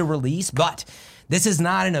is later released, but this is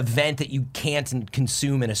not an event that you can't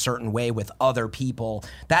consume in a certain way with other people.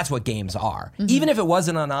 That's what games are. Even if it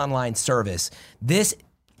wasn't an online service, this,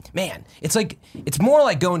 man, it's more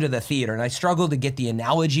like going to the theater. And I struggle to get the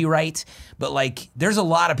analogy right, but like there's a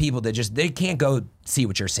lot of people that they can't go see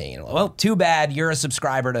what you're seeing. Well, too bad. You're a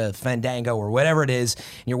subscriber to Fandango or whatever it is. And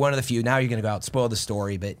you're one of the few. Now you're going to go out and spoil the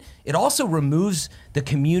story. But it also removes the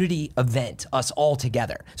community event, us all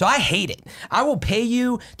together. So I hate it. I will pay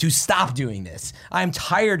you to stop doing this. I'm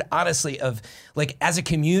tired, honestly, of like as a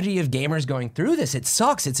community of gamers going through this. It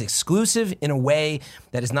sucks. It's exclusive in a way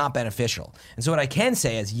that is not beneficial. And so what I can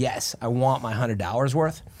say is, yes, I want my $100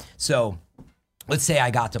 worth. So let's say I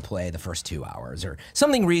got to play the first 2 hours or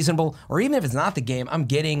something reasonable, or even if it's not the game, I'm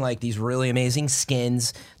getting like these really amazing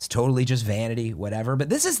skins. It's totally just vanity, whatever. But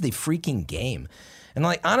this is the freaking game. And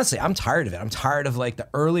like, honestly, I'm tired of it. I'm tired of like the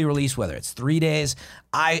early release, whether it's 3 days.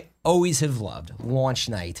 I always have loved launch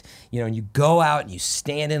night, and you go out and you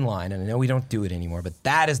stand in line, and I know we don't do it anymore, but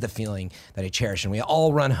that is the feeling that I cherish. And we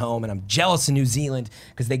all run home, and I'm jealous of New Zealand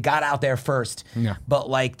because they got out there first. Yeah. But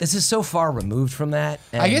like, this is so far removed from that.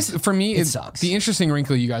 I guess for me, it sucks. The interesting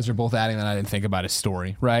wrinkle you guys are both adding that I didn't think about is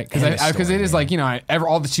story, right? And the Because story, it is man. like,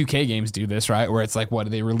 all the 2K games do this, right? Where it's like, what do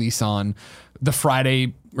they release on the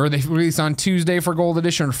Friday, or they release on Tuesday for Gold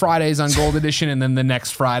Edition, or Fridays on Gold Edition, and then the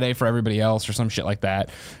next Friday for everybody else, or some shit like that.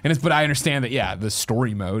 But I understand that, yeah, the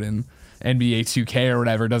story mode and NBA 2K or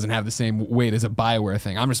whatever doesn't have the same weight as a BioWare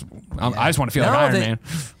thing. I just want to feel like Iron Man.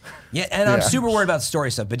 Yeah, and I'm super worried about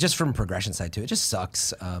story stuff, but just from progression side too, it just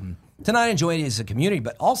sucks to not enjoy it as a community.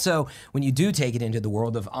 But also, when you do take it into the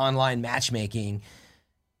world of online matchmaking,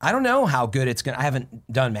 I don't know how good it's going to. I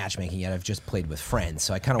haven't done matchmaking yet. I've just played with friends.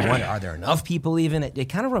 So I kind of wonder, are there enough people even? It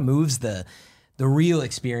kind of removes the real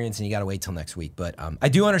experience, and you got to wait till next week. But I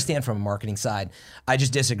do understand from a marketing side. I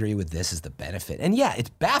just disagree with this as the benefit. And yeah, it's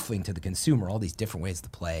baffling to the consumer, all these different ways to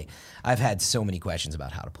play. I've had so many questions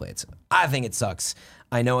about how to play it. So I think it sucks.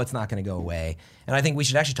 I know it's not going to go away. And I think we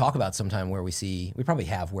should actually talk about sometime where we probably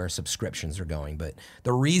have where subscriptions are going. But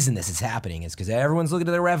the reason this is happening is because everyone's looking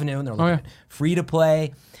at their revenue and they're looking at free to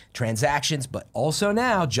play transactions. But also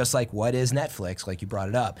now, just like what is Netflix, like you brought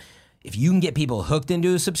it up, if you can get people hooked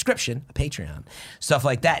into a subscription, a Patreon, stuff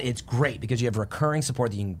like that, it's great because you have recurring support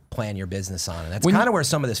that you can plan your business on. And that's kind of where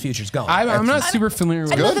some of this future's going. I'm not super familiar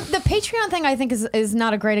with No, the Patreon thing I think is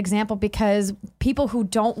not a great example because people who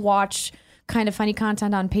don't watch kind of funny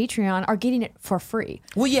content on Patreon are getting it for free.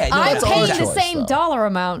 Well, yeah. No, I'm that's paying our the choice, same though. dollar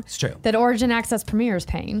amount true. that Origin Access Premier is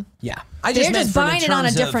paying. Yeah. I They're meant just for the buying it on a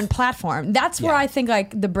terms of- different platform. That's where Yeah. I think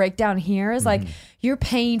like the breakdown here is like you're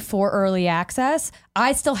paying for early access.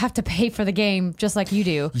 I still have to pay for the game just like you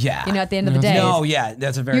do. Yeah. At the end of the day. No, yeah,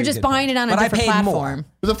 that's a very You're just good buying point. it on a But I different paid platform. more.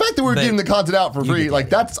 But the fact that we're But getting the content out for free, get like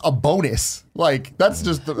it. that's a bonus. Like that's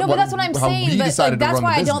just No, but that's what I'm how saying. we But decided like, to that's run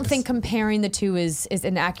why the I don't business. think comparing the two is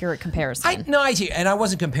an accurate comparison. I see. And I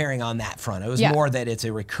wasn't comparing on that front. It was Yeah. more that it's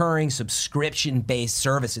a recurring subscription-based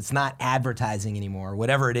service. It's not advertising anymore.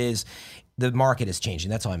 Whatever it is, the market is changing.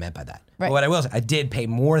 That's all I meant by that. Right. But what I will say, I did pay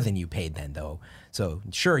more than you paid then, though. So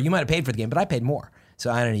sure, you might have paid for the game, but I paid more. So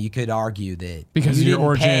I don't know. You could argue that Because you your didn't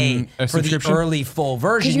Origin, pay a for the subscription? early full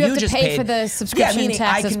version. 'Cause you have to just pay paid for the subscription meaning to I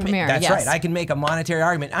Access can Premier, That's yes. right. I can make a monetary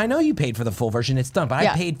argument. I know you paid for the full version. It's done, but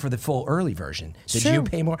Yeah. I paid for the full early version. Did True. you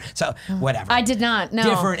pay more? So whatever. I did not. No,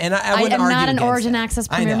 Different, and I wouldn't am argue not an against Origin it. Access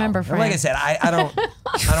I Premier know. member. And Frank. like I said, I don't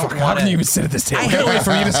How want can to you even sit at this table? I Can't wait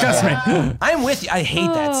for you to discuss me. I'm with you. I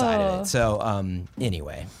hate that side of it. So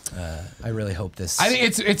anyway, I really hope this. I think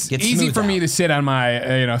it's gets easy smoothed for me out. to sit on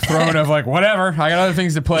my throne of like whatever. I got other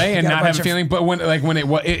things to play and got a not have bunch a of- feeling. But when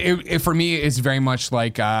it for me, it's very much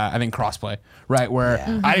like I think crossplay, right? Where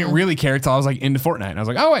I didn't really care until I was like into Fortnite, and I was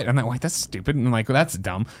like, oh wait, I'm like, wait, that's stupid, and I'm like, well, that's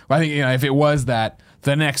dumb. But I think if it was that.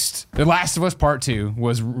 The Last of Us Part 2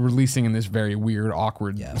 was releasing in this very weird,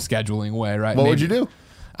 awkward scheduling way, right? What would you do?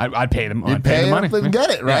 I'd pay them. You'd I'd pay pay the money. them and get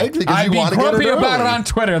it, right? Because I'd you be want to get it grumpy about it early. on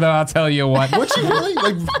Twitter, though. I'll tell you what. Would you really?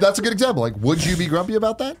 Like, that's a good example. Like, would you be grumpy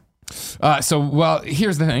about that? Well,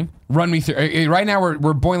 here's the thing. Run me through. Right now,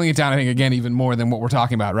 we're boiling it down. I think again, even more than what we're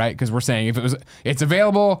talking about, right? Because we're saying it's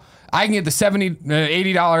available. I can get the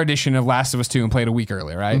 $80 edition of Last of Us 2 and play it a week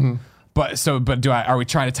early, right? Mm-hmm. But are we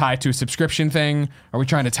trying to tie it to a subscription thing? Are we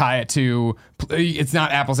trying to tie it to? It's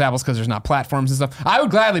not apples because there's not platforms and stuff. I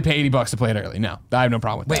would gladly pay $80 to play it early. No, I have no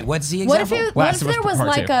problem with Wait, that. what's the What example? if, what Last if of Us there was Part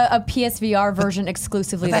like 2. a PSVR version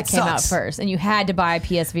exclusively But that that came out sucks. first, and you had to buy a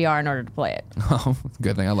PSVR in order to play it? Oh,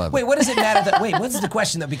 good thing I love Wait, it. what does it matter? Wait, what's the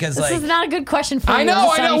question though? Because This like, is not a good question for I you.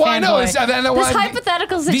 know, as a I know, Sony I know. fanboy. It's- I know This why-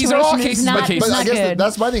 hypothetical These situation are all is cases not, by cases. it's But I not guess good.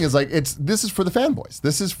 that's my thing. Is like this is for the fanboys.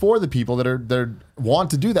 This is for the people that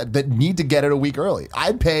want to do that need to get it a week early.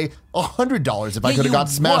 I'd pay $100 if I Yeah, could have you got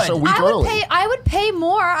Smash a would. week early. I would pay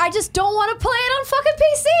more. I just don't want to play it on fucking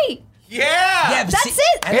PC. yeah, That's it.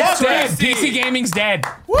 And It's that's dead. right. PC gaming's dead.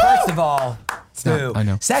 First of all, boo. I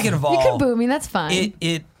know. Second of all, You can boo me. That's fine.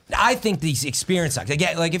 I think the experience sucks.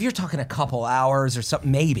 Again, like if you're talking a couple hours or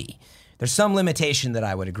something, maybe there's some limitation that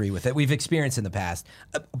I would agree with that we've experienced in the past.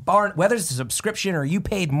 Whether it's a subscription or you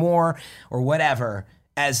paid more or whatever,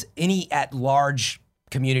 as any at-large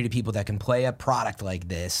community of people that can play a product like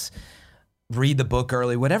this, read the book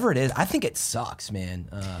early, whatever it is, I think it sucks, man.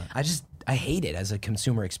 I hate it as a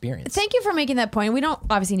consumer experience. Thank you for making that point. We don't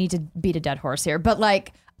obviously need to beat a dead horse here, but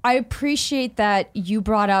like I appreciate that you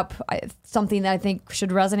brought up something that I think should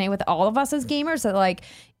resonate with all of us as gamers. That like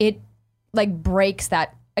it like breaks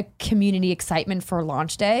that community excitement for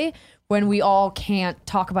launch day when we all can't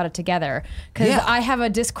talk about it together. Because Yeah. I have a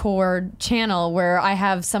Discord channel where I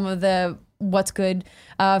have some of the What's Good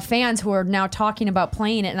fans who are now talking about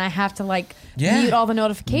playing it, and I have to like Yeah. mute all the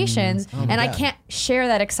notifications, and I God. can't share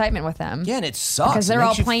that excitement with them. Yeah, and it sucks. Because It they're all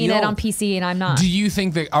makes you playing it feel- on PC and I'm not. Do you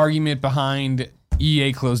think the argument behind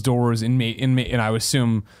EA closed doors and I would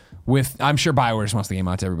assume I'm sure BioWare just wants the game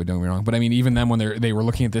out to everybody, don't get me wrong, but I mean even them when they were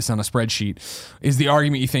looking at this on a spreadsheet, is the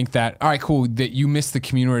argument you think that all right, cool, that you missed the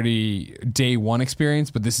community day one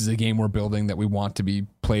experience, but this is a game we're building that we want to be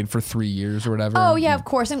played for 3 years or whatever? Oh yeah, of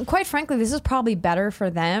course. And quite frankly, this is probably better for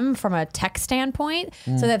them from a tech standpoint,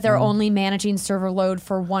 so that they're only managing server load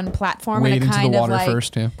for one platform. Wade and it into the kind of water like,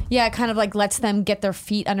 first, yeah. Yeah, it kind of like lets them get their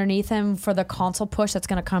feet underneath them for the console push that's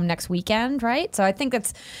going to come next weekend, right? So I think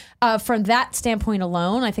that's from that standpoint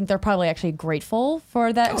alone, I think they're probably actually grateful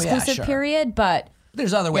for that Oh, yeah, exclusive sure. period. But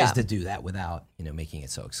There's other ways Yeah. to do that without, making it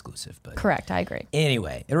so exclusive. But correct, I agree.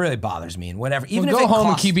 anyway, it really bothers me and whatever. Even Well, if go it home and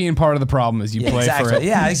costs- keep being part of the problem as you play exactly. for it.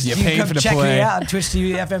 Yeah, you you pay come for the check play. me out, Twitch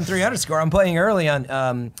TV FM3_. I'm playing early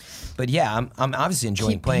on, but yeah, I'm obviously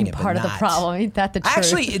enjoying Keep playing being it. part but of the not- problem. Ain't that the truth?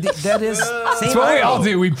 Actually, that is same That's what we irony. all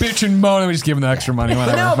do. We bitch and moan and we just give them the extra money. But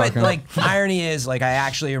Whatever. no, but Fucking- like irony is like I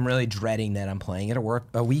actually am really dreading that I'm playing it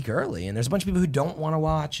a week early, and there's a bunch of people who don't want to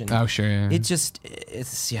watch. And Oh, sure, yeah.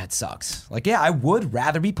 It sucks. Like yeah, I would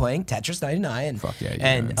rather be playing Tetris 99. Fuck yeah, you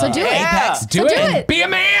and would. So do it. Apex. do So it. do it. Be a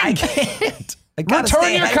man. I can't. I gotta Return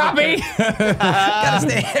stay your ahead of copy. the gotta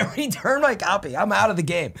stay. Return my copy. I'm out of the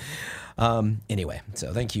game. Anyway,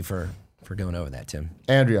 so thank you for going over that, Tim.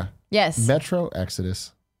 Andrea, Yes. Metro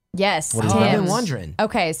Exodus. Yes. What is I've that? been Tim's. wondering.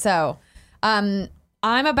 Okay, so I'm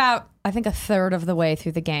about, I think, a third of the way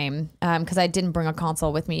through the game because I didn't bring a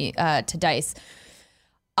console with me to DICE.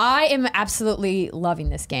 I am absolutely loving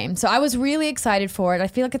this game. So I was really excited for it. I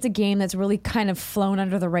feel like it's a game that's really kind of flown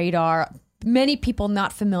under the radar. Many people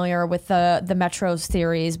not familiar with the Metro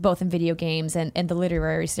series, both in video games and the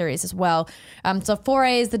literary series as well. So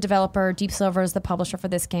 4A is the developer, Deep Silver is the publisher for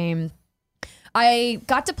this game. I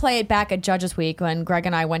got to play it back at Judges Week when Greg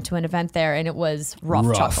and I went to an event there, and it was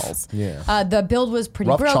rough chuckles. Yeah. The build was pretty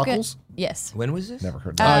Rough broken. chuckles? Yes. When was this? Never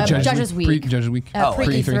heard that. Judges Week. Judges Week. Pre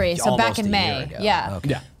pre- E3, so almost back in a May. year ago. Yeah. Okay.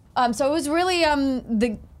 Yeah. So it was really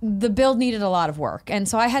the build needed a lot of work, and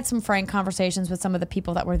so I had some frank conversations with some of the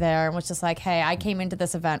people that were there, and was just like, "Hey, I came into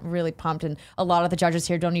this event really pumped, and a lot of the judges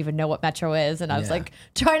here don't even know what Metro is," and I was Yeah. like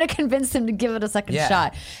trying to convince them to give it a second Yeah.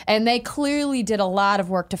 shot, and they clearly did a lot of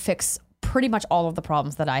work to fix pretty much all of the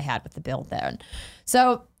problems that I had with the build there. And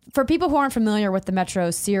so for people who aren't familiar with the Metro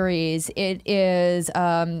series, it is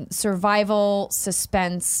survival,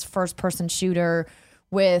 suspense, first-person shooter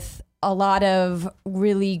with a lot of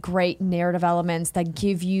really great narrative elements that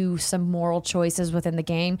give you some moral choices within the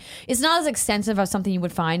game. It's not as extensive as something you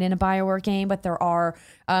would find in a BioWare game, but there are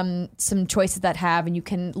some choices that have, and you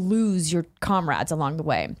can lose your comrades along the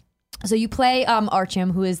way. So you play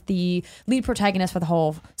Artyom, who is the lead protagonist for the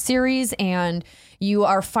whole series, and you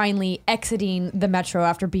are finally exiting the metro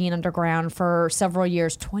after being underground for several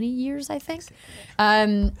years, 20 years, I think.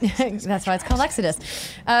 That's why it's called Exodus.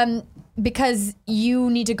 Because you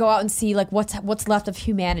need to go out and see like what's left of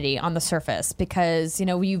humanity on the surface, because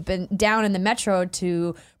you've been down in the metro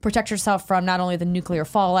to protect yourself from not only the nuclear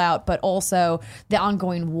fallout but also the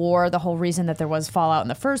ongoing war, the whole reason that there was fallout in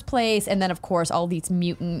the first place, and then of course all these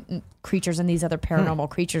mutant creatures and these other paranormal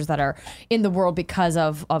creatures that are in the world because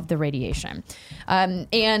of the radiation. And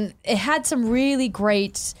it had some really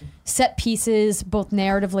great set pieces, both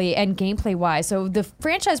narratively and gameplay wise. So the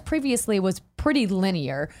franchise previously was pretty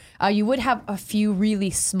linear. You would have a few really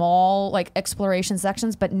small like exploration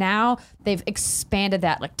sections, but now they've expanded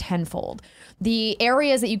that like tenfold. The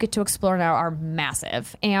areas that you get to explore now are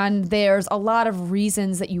massive, and there's a lot of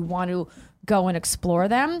reasons that you want to go and explore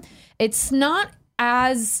them. It's not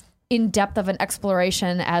as in depth of an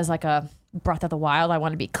exploration as like a Breath of the Wild. I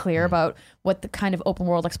want to be clear about what the kind of open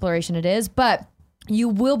world exploration it is, but you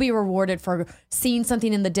will be rewarded for seeing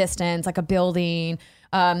something in the distance, like a building,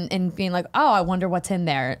 and being like, oh, I wonder what's in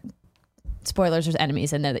there. Spoilers, there's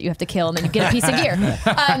enemies in there that you have to kill, and then you get a piece of gear.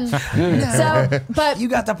 But You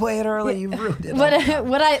got to play it early. You ruined it.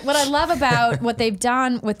 what I love about what they've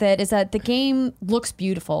done with it is that the game looks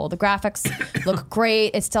beautiful. The graphics look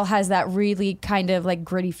great. It still has that really kind of like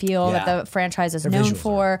gritty feel that the franchise is known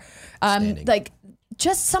for. Like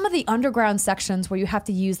just some of the underground sections where you have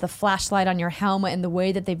to use the flashlight on your helmet and the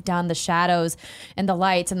way that they've done the shadows and the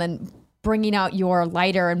lights, and then bringing out your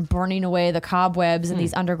lighter and burning away the cobwebs in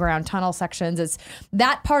these underground tunnel sections. It's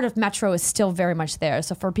that part of Metro is still very much there.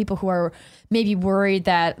 So for people who are maybe worried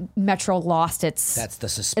that Metro lost its That's the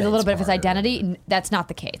suspense a little bit of its part. identity, that's not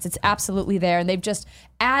the case. It's absolutely there, and they've just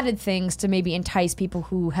added things to maybe entice people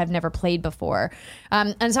who have never played before.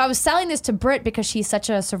 And so I was selling this to Britt because she's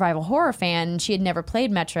such a survival horror fan, and she had never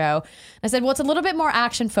played Metro. I said, well, it's a little bit more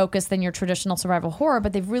action focused than your traditional survival horror,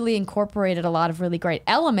 but they've really incorporated a lot of really great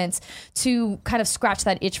elements to kind of scratch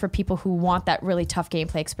that itch for people who want that really tough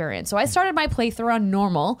gameplay experience. So I started my playthrough on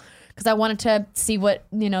normal because I wanted to see what,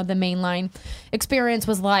 the mainline experience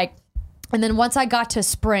was like. And then once I got to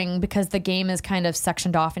spring, because the game is kind of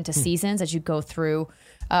sectioned off into seasons as you go through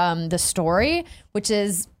the story, which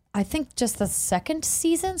is, I think, just the second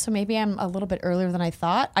season. So maybe I'm a little bit earlier than I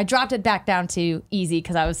thought. I dropped it back down to easy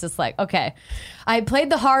because I was just like, okay, I played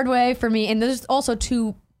the hard way for me. And there's also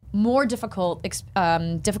two more difficult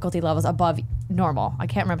difficulty levels above normal. I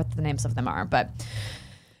can't remember what the names of them are, but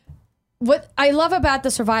what I love about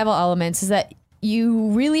the survival elements is that you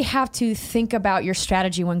really have to think about your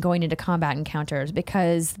strategy when going into combat encounters,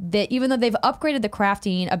 because even though they've upgraded the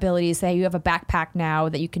crafting abilities, say you have a backpack now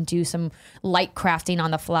that you can do some light crafting on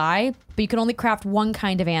the fly, but you can only craft one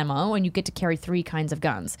kind of ammo and you get to carry 3 kinds of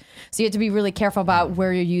guns. So you have to be really careful about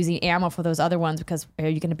where you're using ammo for those other ones, because are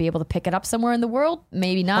you going to be able to pick it up somewhere in the world?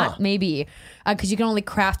 Maybe not, maybe, because you can only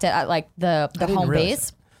craft it at like the home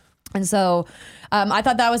base. And so I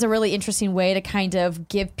thought that was a really interesting way to kind of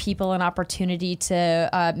give people an opportunity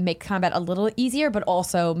to make combat a little easier, but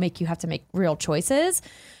also make you have to make real choices.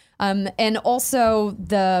 And also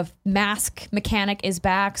the mask mechanic is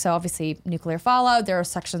back. So obviously nuclear fallout, there are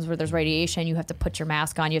sections where there's radiation. You have to put your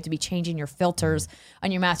mask on. You have to be changing your filters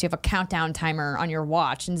on your mask. You have a countdown timer on your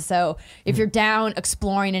watch. And so if you're down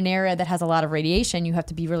exploring an area that has a lot of radiation, you have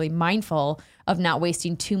to be really mindful of not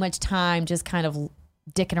wasting too much time just kind of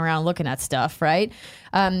dicking around looking at stuff, right?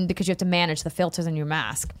 Because you have to manage the filters in your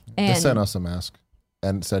mask. They And sent us a mask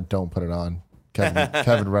and said, don't put it on.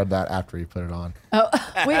 Kevin read that after he put it on.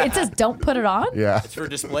 wait, it says don't put it on? Yeah. It's for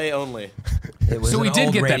display only. It was So we an did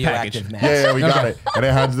old get that radioactive package. mask. Yeah, we got it. And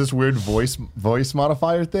it has this weird voice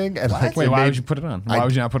modifier thing. And like, Wait, it why made- would you put it on? Why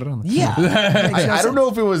would you not put it on? Yeah. I don't know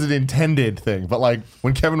if it was an intended thing, but like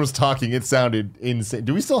when Kevin was talking, it sounded insane.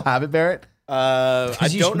 Do we still have it, Barrett? I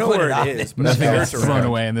you don't should know put where it on it is, it. but I Nothing think gets it's thrown around.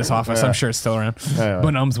 away in this office. I'm sure it's still around. Yeah.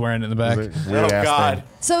 Bonum's wearing it in the back. Oh God.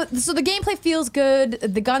 So the gameplay feels good.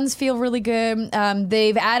 The guns feel really good.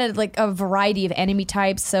 They've added like a variety of enemy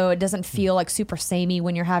types, so it doesn't feel like super samey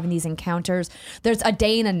when you're having these encounters. There's a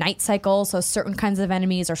day and a night cycle, so certain kinds of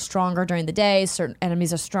enemies are stronger during the day, certain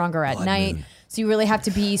enemies are stronger at night. So you really have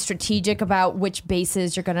to be strategic about which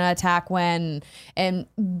bases you're going to attack when. And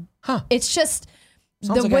it's just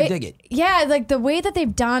Sounds like I dig it. Yeah, like the way that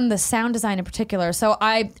they've done the sound design in particular. So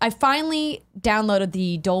I finally downloaded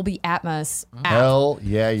the Dolby Atmos app Hell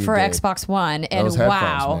yeah, you for did. Xbox One, and Those headphones,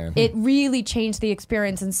 wow, man. it really changed the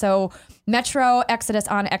experience. And so Metro Exodus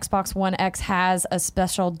on Xbox One X has a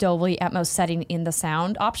special Dolby Atmos setting in the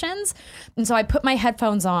sound options. And so I put my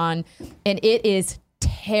headphones on, and it is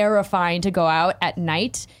terrifying to go out at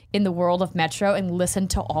night in the world of Metro and listen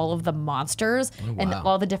to all of the monsters and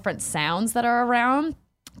all the different sounds that are around.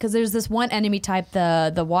 Because there's this one enemy type,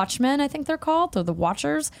 the Watchmen, I think they're called, or the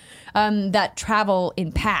Watchers, that travel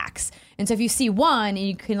in packs. And so if you see one and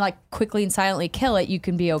you can like quickly and silently kill it, you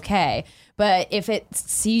can be okay. But if it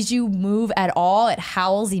sees you move at all, it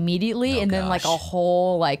howls immediately, and then like a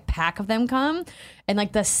whole like pack of them come, and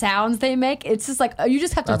like the sounds they make, it's just like you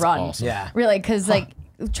just have to run. awesome. Yeah. Really, because like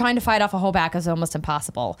trying to fight off a whole pack is almost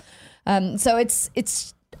impossible. So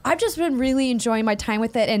it's I've just been really enjoying my time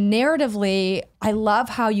with it, and narratively, I love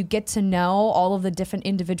how you get to know all of the different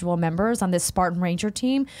individual members on this Spartan Ranger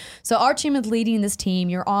team. So our team is leading this team.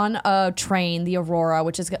 You're on a train, the Aurora,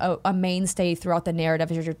 which is a mainstay throughout the narrative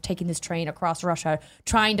as you're taking this train across Russia,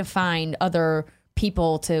 trying to find other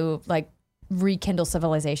people to like rekindle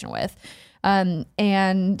civilization with.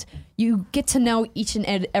 And you get to know each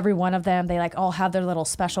and every one of them. They like all have their little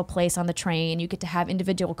special place on the train. You get to have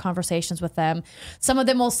individual conversations with them. Some of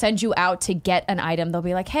them will send you out to get an item. They'll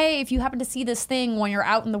be like, hey, if you happen to see this thing when you're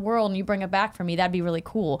out in the world and you bring it back for me, that'd be really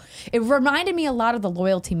cool. It reminded me a lot of the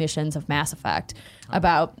loyalty missions of Mass Effect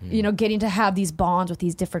about, you know, getting to have these bonds with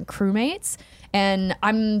these different crewmates. And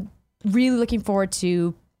I'm really looking forward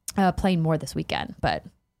to playing more this weekend, but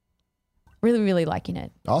really, really liking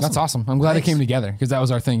it. Awesome. That's awesome. I'm glad it came together because that was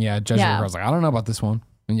our thing. Yeah, Judging Yeah. I was like, I don't know about this one.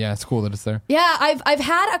 And yeah, it's cool that it's there. Yeah, I've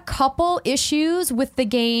had a couple issues with the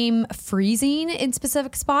game freezing in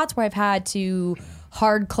specific spots where I've had to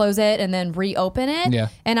hard close it and then reopen it. Yeah.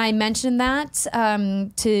 And I mentioned that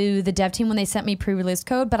to the dev team when they sent me pre-release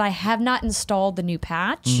code, but I have not installed the new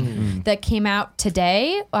patch that came out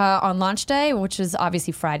today on launch day, which is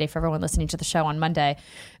obviously Friday for everyone listening to the show on Monday.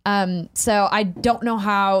 So I don't know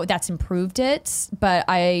how that's improved it, but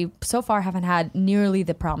I so far haven't had nearly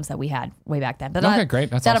the problems that we had way back then. But Okay, that, great.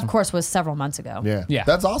 That's that awesome. of course was several months ago. Yeah. Yeah.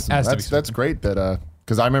 That's awesome. Has to be That's expected. great that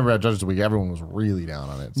because I remember at Judges Week everyone was really down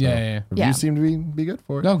on it. So Yeah. Reviews Yeah. seem to be good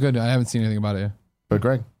for it. No, good. I haven't seen anything about it yet. But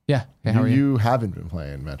Greg, Yeah. Hey, how are you? you haven't been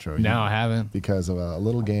playing Metro. No, I haven't. because of a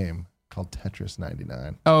little game called Tetris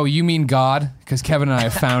 99. Oh, you mean God? Because Kevin and I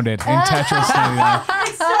have found it in Tetris 99.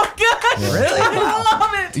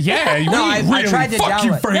 Yeah, you No, really, I tried to fuck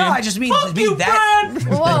you, download. friend. No, I just mean that.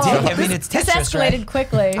 Whoa. I mean, it's This Tetris, escalated right?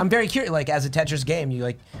 quickly. I'm very curious. Like as a Tetris game, you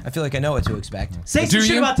like. I feel like I know what to expect. Say some Do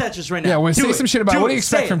shit you? about Tetris right now. Yeah, well, Do say it. some shit about Do what do it. you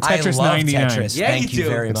expect Say from it. Tetris I love 99? Tetris. Yeah, Thank you you do.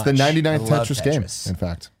 very It's much. the 99th I love Tetris game, Tetris. in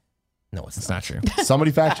fact. No, it's It's not. not true.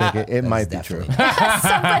 Somebody fact check it. It might be definitely- true.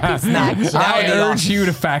 Somebody's not. I would be urge awesome. you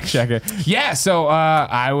to fact check it. Yeah, so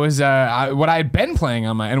I was what I had been playing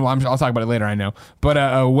on my, and I'll talk about it later, I know,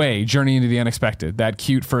 but Way, Journey into the Unexpected, that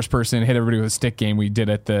cute first person hit everybody with a stick game we did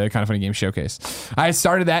at the Kind of Funny Game Showcase. I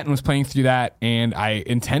started that and was playing through that, and I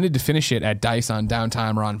intended to finish it at DICE on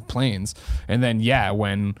downtime or on planes, and then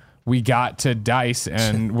when we got to DICE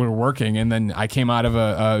and we're working, and then I came out of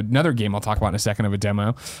another game I'll talk about in a second of a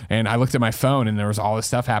demo, and I looked at my phone and there was all this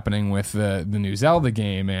stuff happening with the new Zelda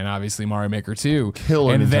game and obviously Mario Maker 2.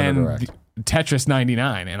 Killer and Nintendo then Direct. Tetris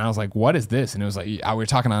 99, and I was like, what is this? And it was like, we were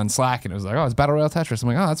talking on Slack, and it was like, oh, it's Battle Royale Tetris. I'm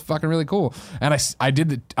like, oh, that's fucking really cool. And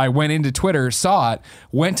I went into Twitter, saw it,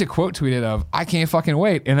 went to quote tweet it of, I can't fucking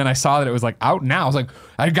wait. And then I saw that it was like out now. I was like,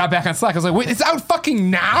 I got back on Slack. I was like, wait, it's out fucking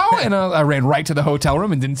now? And I ran right to the hotel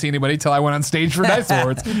room and didn't see anybody till I went on stage for Dice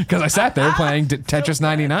Awards because I sat there playing Tetris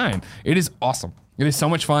 99. It is awesome. It is so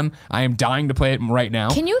much fun. I am dying to play it right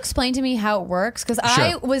now. Can you explain to me how it works? Because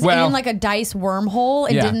I was Well, in like a DICE wormhole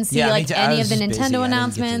and yeah. didn't see Yeah, me like too. I any was of the just busy. I Nintendo didn't get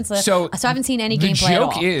announcements. to- So I haven't seen any gameplay The at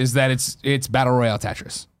joke all. is that it's Battle Royale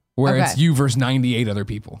Tetris, where Okay. it's you versus 98 other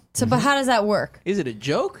people. So, but how does that work? Is it a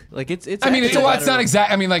joke? Like it's. I mean, it's actually it's not better-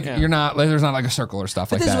 exact. I mean, like Yeah. you're not. Like, there's not like a circle or stuff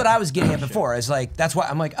But like this that. is what I was getting at before. It's like that's why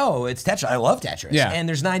I'm like, oh, it's Tetris. I love Tetris. Yeah. And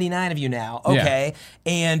there's 99 of you now. Okay.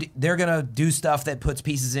 And they're gonna do stuff that puts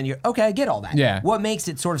pieces in your. Okay, I get all that. Yeah. What makes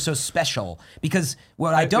it sort of so special? Because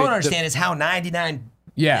what I don't understand is how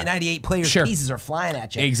 98 players Sure. pieces are flying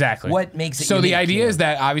at you. Exactly. What makes it? So the unique, idea you know? is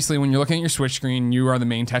that obviously when you're looking at your Switch screen, you are the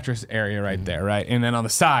main Tetris area right there, right? And then on the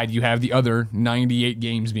side, you have the other 98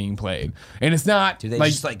 games being played. And it's not Do they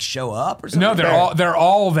like just like show up or something? no, they're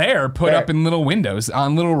all there, put up in little windows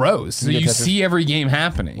on little rows, so you see every game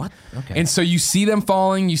happening. What? Okay. And so you see them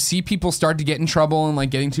falling. You see people start to get in trouble and like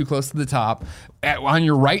getting too close to the top. On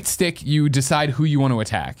your right stick, you decide who you want to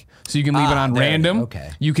attack. So you can leave it on there it is. random.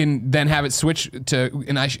 Okay. You can then have it switch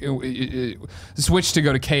to switch to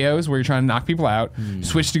go to KOs where you're trying to knock people out.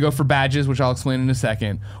 Switch to go for badges, which I'll explain in a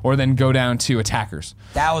second, or then go down to attackers.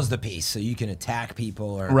 That was the piece. So you can attack people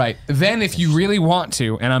or Right. Then if you really want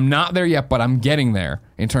to, and I'm not there yet, but I'm getting there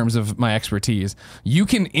in terms of my expertise, you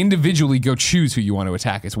can individually go choose who you want to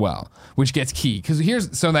attack as well, which gets key. Because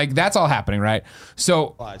that's all happening, right?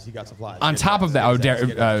 So on top of that,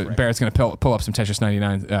 Barrett's going to pull up some Tetris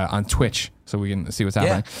 99 on Twitch so we can see what's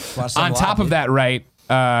happening. Watch them On live, top of dude. that, right,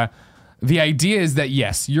 the idea is that,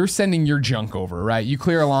 yes, you're sending your junk over, right? You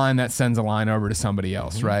clear a line, that sends a line over to somebody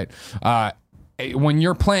else, right? When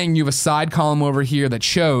you're playing, you have a side column over here that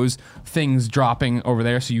shows things dropping over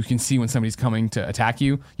there so you can see when somebody's coming to attack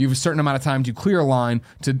you. You have a certain amount of time to clear a line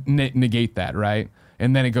to negate that, right?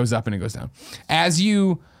 And then it goes up and it goes down. As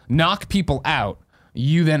you knock people out,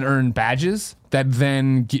 you then earn badges that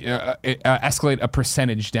then escalate a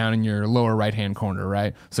percentage down in your lower right-hand corner,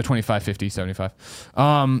 right? So 25, 50, 75.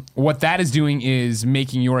 What that is doing is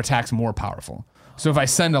making your attacks more powerful. So if I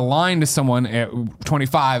send a line to someone at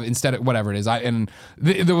 25 instead of whatever it is,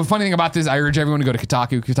 the funny thing about this, I urge everyone to go to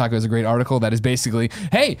Kotaku. Kotaku has a great article that is basically,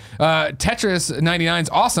 hey, Tetris 99 is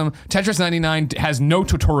awesome. Tetris 99 has no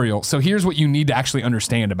tutorial. So here's what you need to actually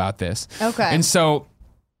understand about this. Okay. And so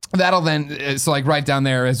that'll then, so like right down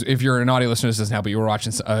there, as if you're an audio listener, this doesn't help, but you're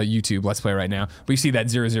watching YouTube Let's Play right now, but you see that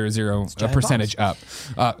 000 percentage up.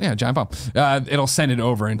 Yeah, giant bomb. It'll send it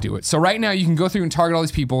over and do it. So right now you can go through and target all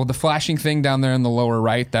these people. The flashing thing down there in the lower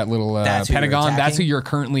right, that little That's who you're pentagon, that's who attacking? you're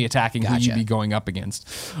currently attacking, who Gotcha. you'd be going up against.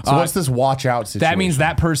 So what's this watch out situation? That means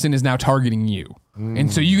that person is now targeting you.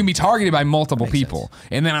 And so you can be targeted by multiple people.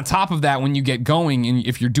 And then on top of that, when you get going, and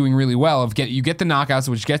if you're doing really well, you get the knockouts,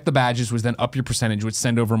 which get the badges, which then up your percentage, which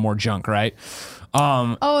send over more junk, right?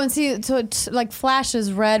 And see, so it like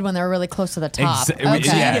flashes red when they're really close to the top. Exa- Okay.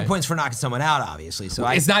 So Yeah. you get points for knocking someone out, obviously. So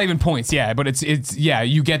It's not even points, yeah, but it's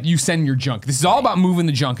you send your junk. This is all about moving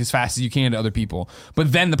the junk as fast as you can to other people.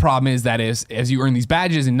 But then the problem is that as you earn these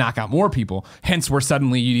badges and knock out more people, hence where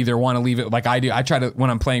suddenly you either want to leave it like I do. I try to, when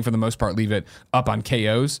I'm playing for the most part, leave it up on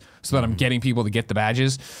KOs so that I'm getting people to get the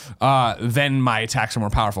badges. Then my attacks are more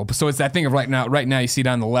powerful. So it's that thing of right now you see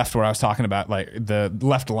down the left where I was talking about, like the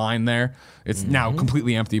left line there. It's now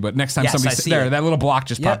completely empty, but next time Yes, I somebody's see there, it. that little block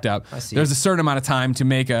just Yep, popped up. I see There's it. a certain amount of time to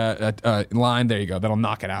make a line. There you go. That'll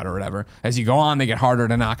knock it out or whatever. As you go on, they get harder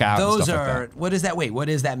to knock out. and those stuff like are that. what is that? Wait, what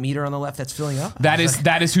is that meter on the left that's filling up? That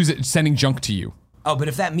is who's sending junk to you. Oh, but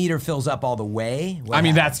if that meter fills up all the way, what I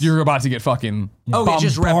mean, happens? you're about to get fucking Oh, it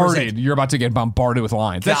just bombarded. represents- You're about to get bombarded with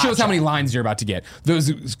lines. That shows how Gotcha. many lines you're about to get.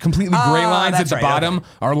 Those completely gray lines at that's the right, bottom okay.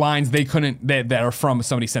 are lines that are from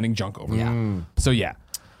somebody sending junk over. Yeah. So yeah.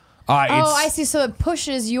 Oh, It's- I see. So it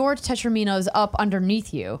pushes your Tetraminos up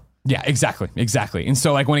underneath you. Yeah, exactly. And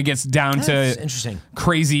so like when it gets down That's to interesting.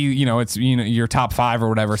 crazy, it's your top 5 or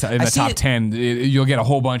whatever, in the see top it- 10, you'll get a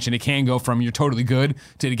whole bunch, and it can go from you're totally good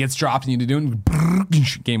to it gets dropped and you do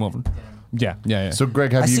it, game over. Yeah. So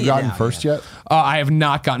Greg, have I see you it gotten now, first yet? I have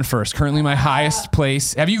not gotten first. Currently, my highest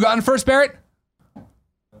place. Have you gotten first, Barrett?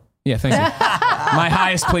 Yeah, thank you. My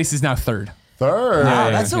highest place is now third. Third.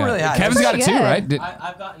 Wow, that's still really high. Kevin's got it pretty too, good. right?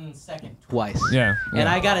 I've gotten second twice. Yeah. And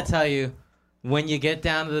I gotta tell you, when you get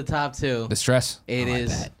down to the top two, The stress. it I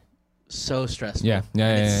is bet. so stressful. Yeah.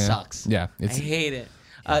 It sucks. Yeah. I hate it.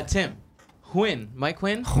 Tim, Mike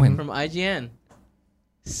Quinn Quinn. from IGN,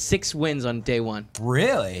 6 wins on day one.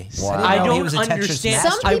 Really? Wow. didn't I know he don't was a Tetris understand. master.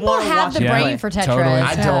 Some I people wanna have watch the it brain play. for Tetris. Totally.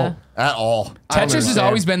 I don't at all. Tetris has I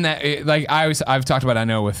always been that. Like I've talked about. I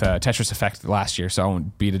know with Tetris Effect last year, so I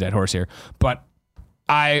won't beat a dead horse here. But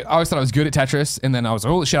I always thought I was good at Tetris, and then I was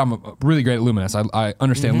holy shit, I'm really great at Luminous. I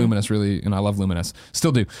understand Luminous really, and I love Luminous.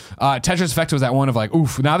 Still do. Tetris Effect was that one of like,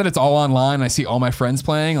 oof. Now that it's all online, I see all my friends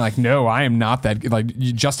playing. Like, no, I am not that. Like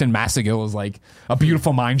Justin Massagill is like a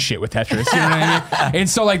beautiful mind shit with Tetris. You know what I mean? And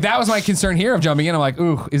so like that was my concern here of jumping in. I'm like,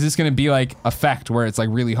 ooh, is this going to be like Effect where it's like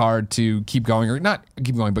really hard to keep going or not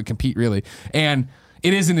keep going, but compete really? And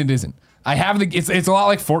it isn't. It isn't. I have it's a lot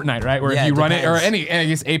like Fortnite, right? Where Yeah, if you it run it, or depends. I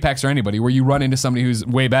guess Apex or anybody, where you run into somebody who's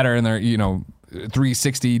way better and they're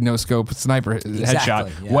 360 no scope sniper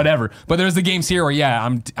headshot, yeah. whatever. But there's the games here where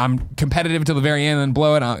I'm competitive until the very end and then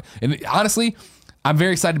blow it out. And honestly, I'm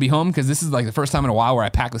very excited to be home because this is like the first time in a while where I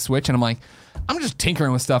pack the Switch and I'm like, I'm just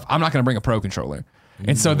tinkering with stuff. I'm not going to bring a pro controller.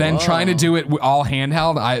 And so then trying to do it all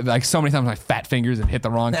handheld, I like so many times my fat fingers and hit the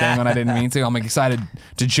wrong thing when I didn't mean to. I'm like excited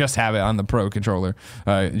to just have it on the pro controller.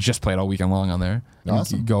 Just play it all weekend long on there.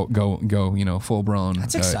 Awesome. Go, full blown.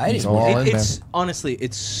 That's exciting. All in, man. It's honestly,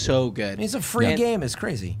 it's so good. It's a free Yeah. game. It's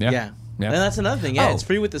crazy. Yeah. Yeah. Yeah. And that's another thing. Yeah, Oh, it's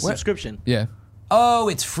free with the what- subscription. Yeah. Oh,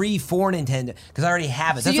 it's free for Nintendo because I already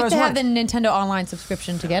have it. So That's you what have I to was have wondering. the Nintendo Online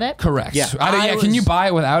subscription to get it? Correct. Yeah. Can you buy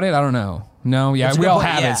it without it? I don't know. No, yeah, That's a we good all point,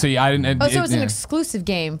 have yeah. it. So I didn't. Oh, so it's an yeah. exclusive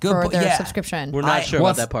game Good for point, their yeah. subscription. We're not sure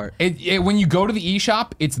Well, about that part. When you go to the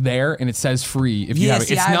eShop, it's there and it says free if you Yeah, have it.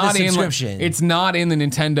 see, It's I have not the in. subscription. It's not in the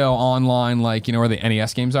Nintendo Online, like where the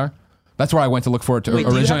NES games are. That's where I went to look for it. Wait, do you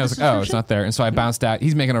have Originally, I the was like, "Oh, it's subscription? not there," and so I bounced out.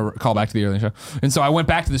 He's making a call back to the earlier show, and so I went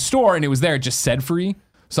back to the store and it was there. It just said free.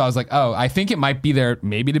 So I was like, "Oh, I think it might be there,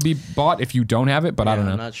 maybe to be bought if you don't have it, but I don't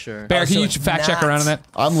know." I'm not sure. Bear, can so you it's fact check not- around on that?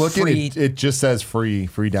 I'm looking. Free. It just says free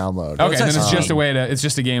download. Okay, it's then it's actually- just a way to. It's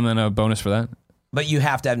just a game and a bonus for that. But you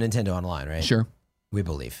have to have Nintendo Online, right? Sure. We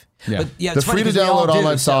believe. Yeah. But, yeah The it's funny free to 'cause we all download do,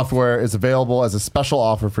 online so- software is available as a special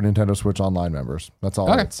offer for Nintendo Switch Online members. That's all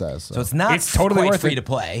Okay. it says. So it's not It's totally quite worth free it. to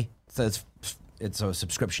play. So it's a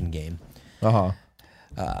subscription game. uh-huh.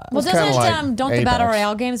 Well, It's doesn't kinda like don't the Battle Apex.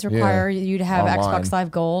 Royale games require you to have Online. Xbox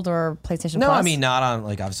Live Gold or PlayStation No, Plus? I mean not on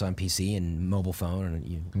obviously on PC and mobile phone.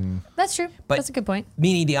 And That's true. But- That's a good point.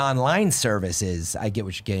 meaning the online services, I get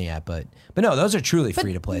what you're getting at, but no, those are truly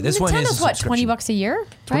free to play. This one is Nintendo a what, subscription. $20 a year?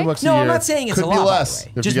 $20 right? a No, year. I'm not saying it's Could a be lot. less By the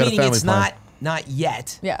way. if Just you got a meaning family it's plan. not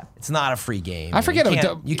yet. Yeah. It's not a free game. I forget You it-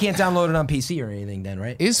 can't, you can't download it on PC or anything. Then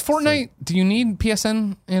right? Is Fortnite? Do you need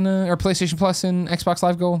PSN or PlayStation Plus in Xbox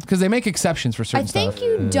Live Gold? Because they make exceptions for I certain think stuff.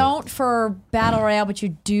 you don't for Battle Royale, but you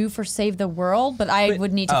do for Save the World. But I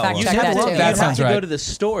would need to fact you check have that to- too. that You have sounds to right. go to the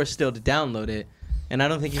store still to download it, and I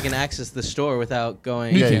don't think you can access the store without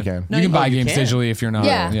going. Yeah, You you can. can. You can buy you games can. digitally if you're not.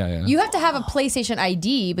 Yeah. Yeah. You have to have a PlayStation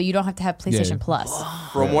ID, but you don't have to have PlayStation yeah. Plus.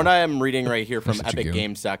 From what I am reading right here from such a goon.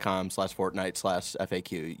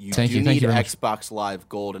 epicgames.com/Fortnite/FAQ, you Thank do you. Thank need you very much. Xbox Live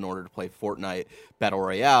Gold in order to play Fortnite Battle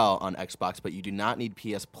Royale on Xbox, but you do not need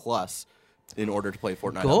PS Plus in order to play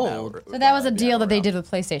Fortnite. Gold? So that was a deal that they did with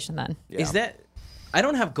PlayStation then. Yeah. Is that? I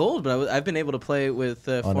don't have gold, but I've been able to play with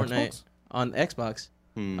Fortnite Xbox? on Xbox.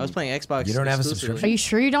 I was playing Xbox. You don't have a exclusively. subscription? Are you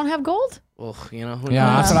sure you don't have gold? Well, who knows?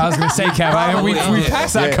 Yeah, that's what I was gonna say, Kev. We Yeah.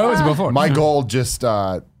 passed that codes before. My gold just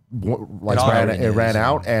all ran renews,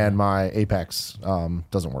 out, and my Apex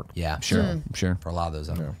doesn't work. Yeah, Sure. For a lot of those,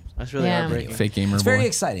 That's really Yeah. heartbreaking. Fake gamer it's very boy.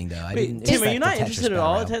 exciting though. I Wait, didn't Tim, are expect you the not Tetris interested at Battle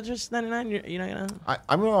all in Royale. Tetris 99? You're not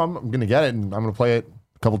gonna. I'm gonna get it, and I'm gonna play it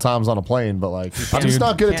a couple times on a plane. But like, I'm just Dude.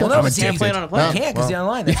 not good at Can't- Tetris. no, you can't play it on a You plane. can't because you're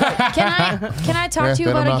online. That's right. Can I talk Yeah, to you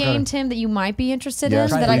then I'm about a not game, gonna- Tim, that you might be interested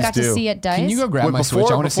Yes, in that I please got do. to see at Dice? Can you go grab Wait, my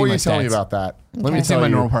Switch? I want to see before my you tell me stats. about that, let me Okay. Say tell my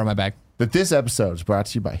you normal part of my bag. that this episode is brought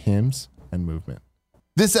to you by Hymns and Movement.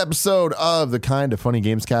 This episode of the Kind of Funny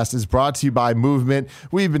Gamescast is brought to you by Movement.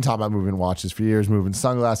 We've been talking about Movement watches for years, Movement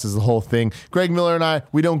sunglasses, the whole thing. Greg Miller and I,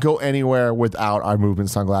 we don't go anywhere without our Movement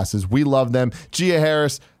sunglasses. We love them. Gia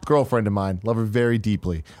Harris, girlfriend of mine, love her very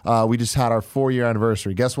deeply. We just had our 4-year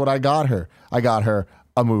anniversary. Guess what I got her? I got her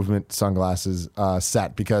a Movement sunglasses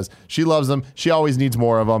set because she loves them. She always needs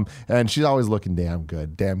more of them, and she's always looking damn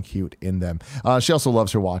good, damn cute in them. She also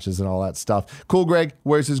loves her watches and all that stuff. Cool Greg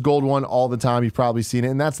wears his gold one all the time. You've probably seen it,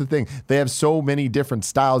 and that's the thing. They have so many different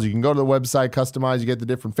styles. You can go to the website, customize, you get the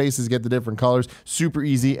different faces, get the different colors. Super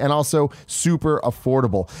easy and also super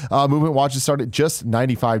affordable. Movement watches start at just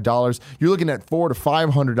 $95. You're looking at $400 to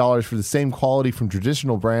 $500 for the same quality from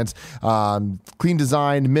traditional brands. Clean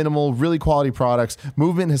design, minimal, really quality products.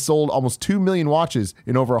 Movement has sold almost 2 million watches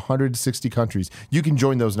in over 160 countries. You can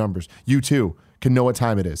join those numbers. You too can know what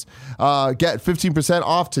time it is. Get 15%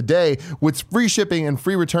 off today with free shipping and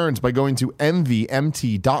free returns by going to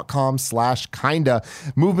mvmt.com/kinda.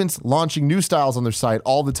 Movement's launching new styles on their site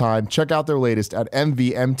all the time. Check out their latest at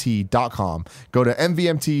mvmt.com. Go to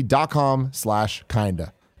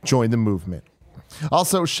mvmt.com/kinda. Join the movement.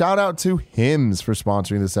 Also, shout out to Hims for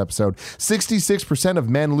sponsoring this episode. 66% of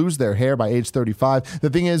men lose their hair by age 35. The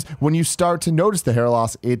thing is, when you start to notice the hair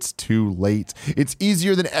loss, it's too late. It's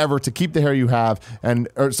easier than ever to keep the hair you have,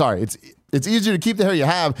 it's easier to keep the hair you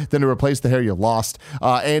have than to replace the hair you lost.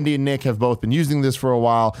 Andy and Nick have both been using this for a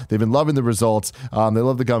while. They've been loving the results. They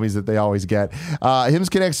love the gummies that they always get. Hims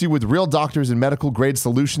connects you with real doctors and medical grade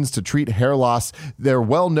solutions to treat hair loss. They're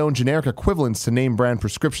well-known generic equivalents to name brand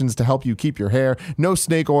prescriptions to help you keep your hair. No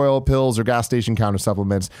snake oil, pills, or gas station counter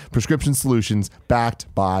supplements. Prescription solutions backed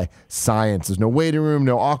by science. There's no waiting room,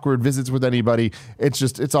 no awkward visits with anybody.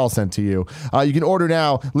 It's all sent to you. You can order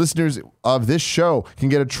now. Listeners of this show can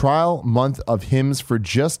get a trial month of Hims for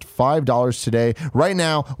just $5 today. Right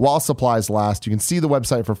now, while supplies last, you can see the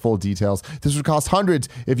website for full details. This would cost hundreds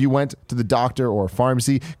if you went to the doctor or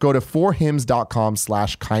pharmacy. Go to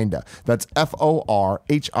forhims.com/kinda. That's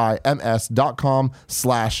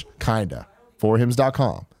FORHIMS.com/kinda.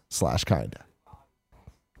 Forhims.com/kinda.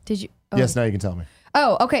 Did you? Oh. Yes, now you can tell me.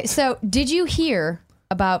 Oh, okay. So did you hear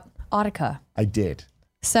about Audica? I did.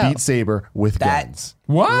 So Beat Saber with That guns.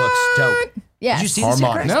 What? looks dope. yes. Did you see this yet,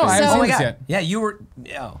 Harmonic. Chris? No, I haven't So- seen Oh my this God. yet. Yeah, you were.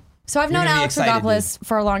 Oh. So I've You're known gonna be Alex excited, Rogopoulos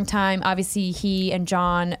for a long time. Obviously, he and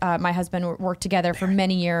John, my husband, worked together for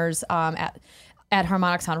many years at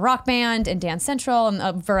Harmonix on Rock Band and Dance Central and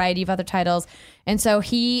a variety of other titles. And so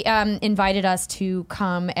he invited us to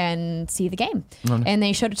come and see the game. And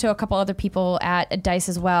they showed it to a couple other people at DICE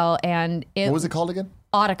as well. And What was it called again?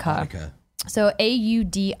 Audica. Okay. So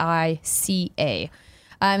Audica.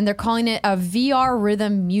 They're calling it a VR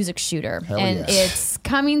rhythm music shooter. And yes. it's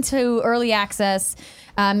coming to early access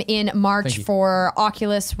in March for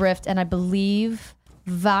Oculus Rift and I believe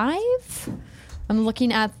Vive. I'm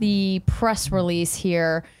looking at the press release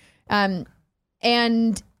here.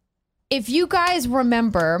 And if you guys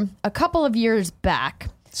remember, a couple of years back,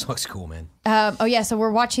 This looks cool, man. so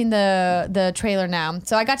we're watching the trailer now.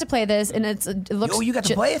 So I got to play this, and it looks. Oh, you got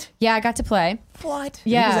to play it? Yeah, I got to play. What?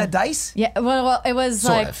 Yeah. Was that Dice? Yeah, well it was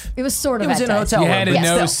Sort like of. it was sort of. It was at in a DICE. hotel You had to room, but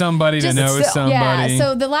know still. somebody to Just know still- somebody. Yeah.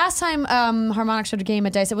 So the last time Harmonix showed a game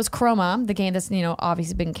at DICE, it was Chroma, the game that's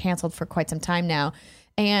obviously been canceled for quite some time now.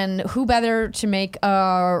 And who better to make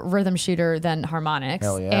a rhythm shooter than Harmonix?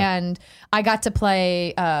 Hell yeah. And I got to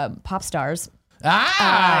play Pop Stars in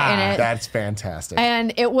it. That's fantastic.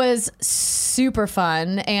 And it was super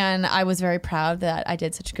fun, and I was very proud that I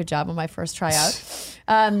did such a good job on my first tryout.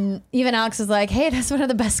 Even Alex was like, "Hey, that's one of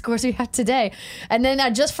the best scores we had today." And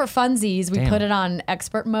then just for funsies, we put it on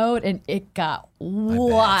expert mode, and it got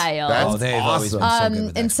wild. That's Oh, they've always been awesome. so good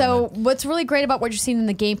with And that so, format. what's really great about what you're seeing in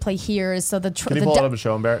the gameplay here is the Can you pull it up and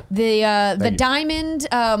show him, Barrett? the you. diamond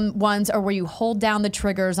ones are where you hold down the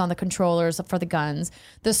triggers on the controllers for the guns.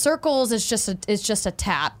 The circles is just a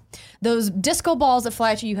tap. Those disco balls that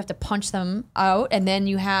fly at you, you have to punch them out, and then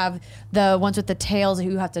you have the ones with the tails that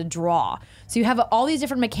you have to draw. So you have all these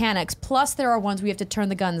different mechanics. Plus, there are ones where you have to turn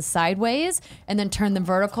the guns sideways, and then turn them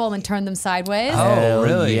vertical, and then turn them sideways. Oh,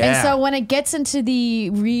 really? yeah. And so when it gets into the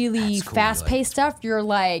really That's cool, fast-paced stuff,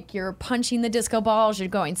 you're punching the disco balls, you're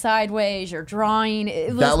going sideways, you're drawing.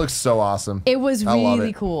 That looks so awesome. It was I love really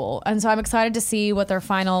it. cool. And so I'm excited to see what their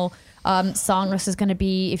final song list is going to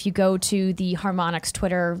be. If you go to the Harmonix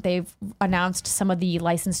Twitter, they've announced some of the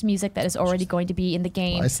licensed music that is already going to be in the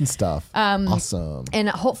game. Licensed stuff. Awesome. And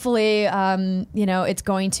hopefully, it's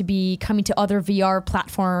going to be coming to other VR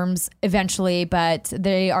platforms eventually, but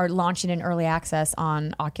they are launching in early access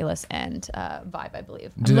on Oculus and Vive, I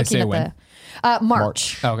believe. Did they say when?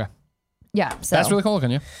 March. Oh, okay. Yeah. So That's really cool looking,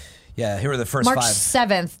 yeah. Yeah, here are the first March 5.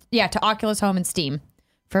 7th. Yeah, to Oculus Home and Steam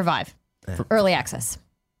for Vive. Early access.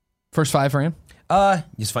 First 5 for him.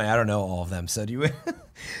 It's funny. I don't know all of them. So do you?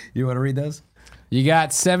 You want to read those? You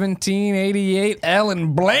got 1788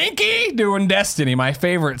 Ellen Blanky doing Destiny, my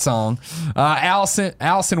favorite song.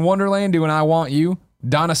 Alice Wonderland doing I Want You.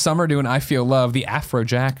 Donna Summer doing I Feel Love, the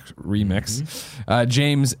Afrojack remix.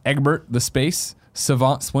 James Egbert, The Space.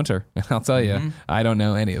 Savant Splinter. I'll tell you, I don't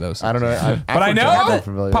know any of those. I don't know. But I know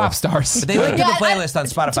Pop Stars. But they linked to the Yeah, playlist on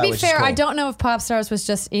Spotify. To be which fair, is cool. I don't know if Pop Stars was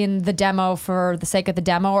just in the demo for the sake of the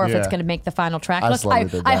demo or if it's Yeah. going to make the final track I list. just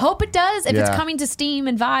love they did I that. hope it does. If it's Yeah. coming to Steam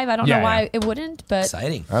and Vive, I don't Yeah, know why yeah. it wouldn't, but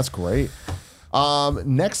Exciting. That's great.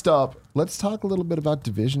 Next up, let's talk a little bit about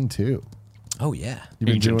Division 2. Oh yeah. You've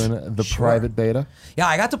been Agent. doing the private beta. Yeah,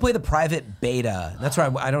 I got to play the private beta. That's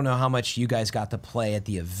right. I don't know how much you guys got to play at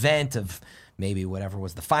the event of maybe whatever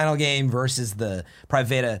was the final game versus the private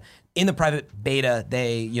beta. In the private beta,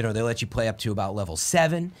 they let you play up to about level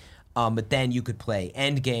 7. But then you could play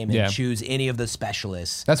end game and Yeah. choose any of the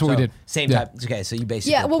specialists. That's what we So, did. Same Yeah. type. Okay, so you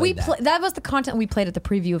basically yeah, well, played that. that was the content we played at the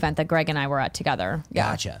preview event that Greg and I were at together.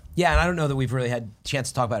 Yeah. Gotcha. Yeah, and I don't know that we've really had a chance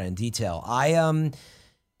to talk about it in detail.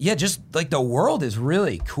 Just like the world is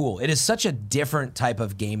really cool. It is such a different type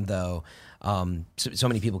of game, though. So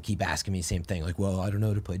many people keep asking me the same thing, like, well, I don't know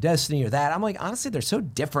how to play Destiny or that. I'm like, honestly, they're so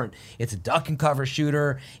different. It's a duck and cover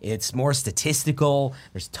shooter. It's more statistical.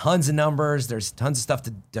 There's tons of numbers. There's tons of stuff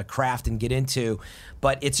to craft and get into.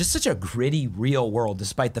 But it's just such a gritty, real world,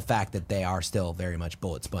 despite the fact that they are still very much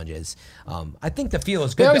bullet sponges. I think the feel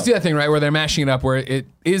is good. They always though. do that thing, right, where they're mashing it up, where it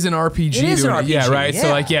is an RPG. It is an doing RPG. Yeah, right. So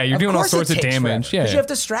you're Of doing all course sorts it of takes damage. forever, Yeah, 'cause yeah. you have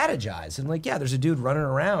to strategize, and there's a dude running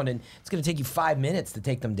around, and it's going to take you 5 minutes to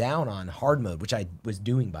take them down on hard mode, which I was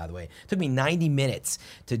doing, by the way. It took me 90 minutes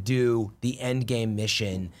to do the end game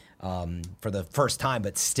mission for the first time,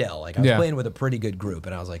 but still, I was Yeah. playing with a pretty good group,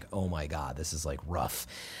 and I was like, oh my god, this is rough,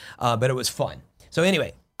 but it was fun. So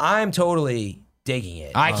anyway, I'm totally digging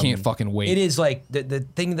it. I can't fucking wait. It is like the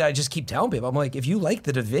thing that I just keep telling people. I'm like, if you like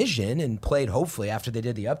The Division and played, hopefully after they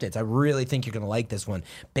did the updates, I really think you're gonna like this one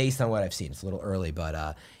based on what I've seen. It's a little early,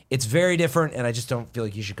 but it's very different, and I just don't feel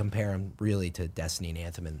like you should compare them really to Destiny and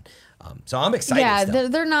Anthem. And so I'm excited. Yeah, still.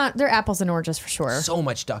 they're not. They're apples and oranges for sure. So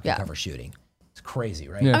much duck and Yeah. cover shooting. It's crazy,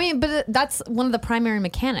 right? Yeah. I mean, but that's one of the primary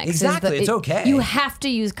mechanics. is Exactly, it's okay. You have to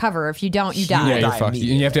use cover. If you don't, you die. Yeah, you're die fucked. And you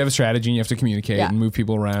immediately. have to have a strategy, and you have to communicate Yeah. and move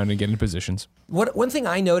people around and get into positions. One thing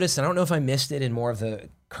I noticed, and I don't know if I missed it in more of the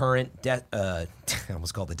current, I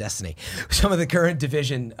almost called it Destiny, some of the current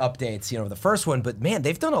Division updates, the first one, but man,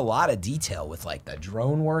 they've done a lot of detail with like the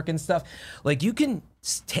drone work and stuff. Like you can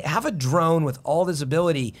have a drone with all this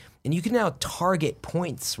ability, and you can now target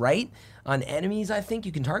points, right? On enemies, I think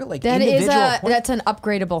you can target like That individual is points. that's an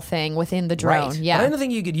upgradable thing within the drone. Right. Yeah. But I don't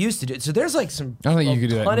think you could use to do it. So there's like some I don't think you could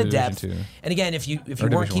do that ton in of Division depth. 2. And again, if you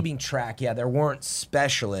Division weren't 1. keeping track, there weren't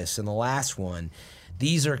specialists in the last one.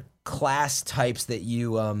 These are class types that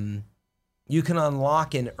you can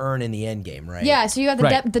unlock and earn in the end game, right? Yeah, so you have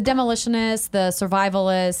Right. the demolitionist, the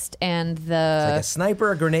survivalist, and Like the a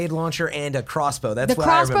sniper, a grenade launcher, and a crossbow. That's the what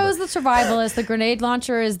I crossbow remember. is the survivalist, the grenade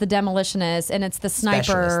launcher is the demolitionist, and it's the sniper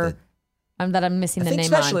Specialist. that I'm missing I the think name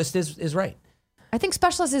specialist is right. on. I think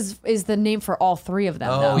specialist is the name for all three of them.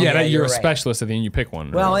 Oh, though. Yeah, yeah, you're you're a right. specialist at the end. You pick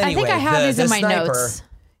one. Well, right? anyway, I think I have these in my sniper notes.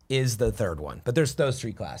 is the third one, but there's those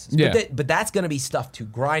three classes. Yeah. But that's going to be stuff to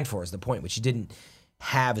grind for is the point, which you didn't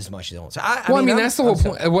have as much as they want. So I well, mean, that's the whole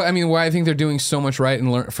point. Why I think they're doing so much right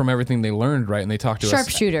and learn from everything they learned right, and they talk to us.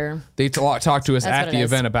 Sharpshooter. They talk to us That's at what the it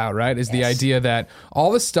is. event about, right? Is the idea that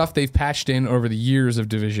all the stuff they've patched in over the years of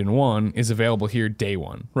Division 1 is available here day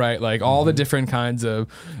one, right? Like all the different kinds of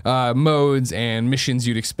modes and missions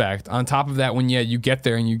you'd expect. On top of that, when you get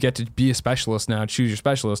there and you get to be a specialist now, choose your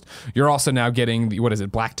specialist, you're also now getting, what is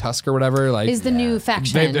it, Black Tusk or whatever? Like Is the new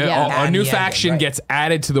faction. they- yeah. a new Add the ending, faction right. gets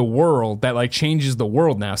added to the world that like changes the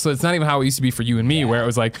world now. So it's not even how it used to be for you and me, where it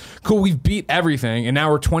was like, cool, we've beat everything, and now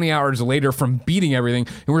we're 20 hours later from beating everything,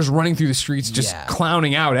 and we're just running through the streets, just Yeah.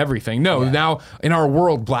 clowning out everything. No, now in our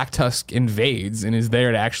world, Black Tusk invades and is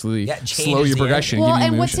there to actually Yeah, it slow changes your the progression. Well, give you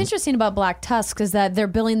and new what's missions. interesting about Black Tusk is that they're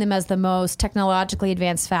billing them as the most technologically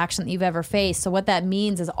advanced faction that you've ever faced. So what that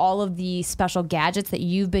means is all of the special gadgets that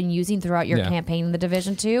you've been using throughout your Yeah. campaign in the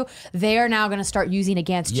Division 2, they are now going to start using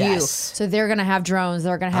against you. Yes. So they're going to have drones.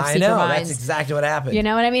 They're going to have I secret know mines. that's exactly what happened. You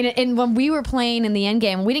know what I mean? And when we were playing in the end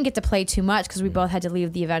game, we didn't get to play too much because we both had to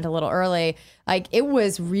leave the event a little early. Like, it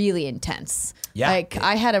was really intense. Yeah. Like,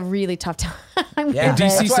 I had a really tough time with Yeah, it. DC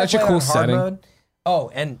That's why I such a played cool on hard setting. mode.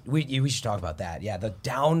 Oh, and we should talk about that. Yeah, the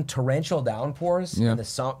torrential downpours Yeah. and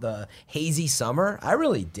the hazy summer. I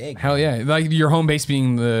really dig. Hell yeah. Like your home base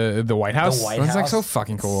being the White House. The White It's like House. so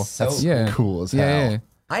fucking cool. So yeah. cool as Yeah, hell. yeah.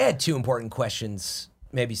 I had two important questions.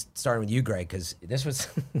 Maybe starting with you, Greg, because this was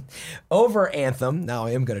over Anthem. Now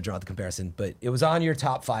I am going to draw the comparison, but it was on your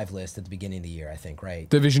top 5 list at the beginning of the year, I think, right?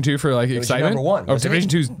 Division 2 for like It was your excitement. number one. Oh, wasn't it?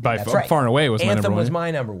 Division 2's by That's right. far and away was my Anthem number one. was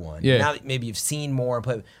my number one. Yeah. Now that maybe you've seen more and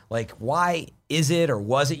played, like, why is it or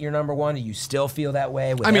was it your number one? Do you still feel that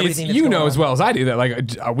way? With I mean, it's, everything that's you going know on? as well as I do that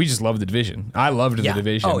like we just love the Division. I loved the Yeah.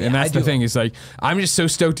 Division, Oh, yeah, and that's I the do. thing is like I'm just so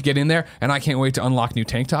stoked to get in there, and I can't wait to unlock new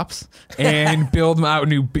tank tops and build out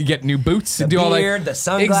get new boots and The do all beard, like the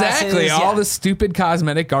sunglasses, exactly all yeah. the stupid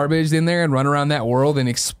cosmetic garbage in there and run around that world and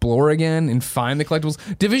explore again and find the collectibles.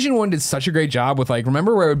 Division 1 did such a great job with like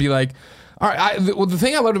remember where it would be like. All right, the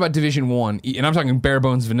thing I loved about Division 1, and I'm talking bare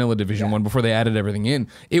bones vanilla Division 1 before they added everything in,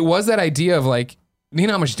 it was that idea of like, you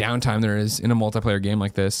know how much downtime there is in a multiplayer game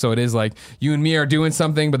like this. So it is like you and me are doing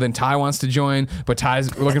something, but then Ty wants to join, but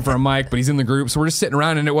Ty's looking for a mic, but he's in the group. So we're just sitting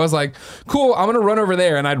around, and it was like, cool, I'm going to run over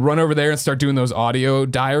there. And I'd run over there and start doing those audio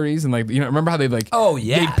diaries. And like, you know, remember how they'd like, Oh,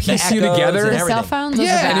 yeah. they The piece you echoes together? and The cell everything. phones? Those are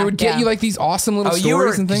Yeah, and it back, would get yeah. you like these awesome little Oh, you were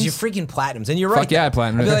stories and because things. you're freaking platinums, and you're right. Fuck yeah, though.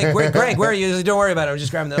 platinum. I'd be like, Greg, where are you? He's like, don't worry about it. I'm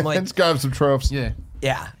just grabbing them. I'm like, Let's grab some trophies. Yeah.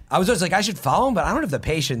 yeah. I was just like, I should follow him, but I don't have the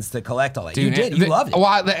patience to collect all that. Dude, you did. You loved it.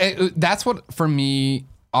 Well, that's what for me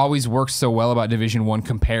always works so well about Division 1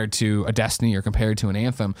 compared to a Destiny or compared to an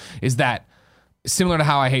Anthem is that similar to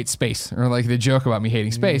how I hate space or like the joke about me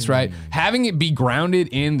hating space, right? Having it be grounded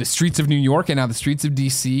in the streets of New York and now the streets of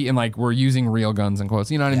DC and like we're using real guns and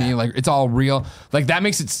quotes, you know what I mean? Like it's all real. Like that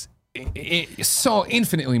makes it so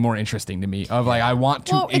infinitely more interesting to me. Of like, I want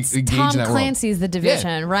to it's engage Tom in that Clancy's The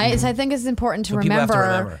Division, right? So I think it's important to people have to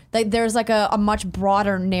remember, remember. like there's like a much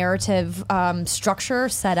broader narrative structure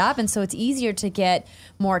set up, and so it's easier to get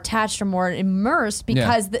more attached or more immersed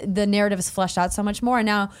because the narrative is fleshed out so much more. And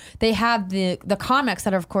now they have the comics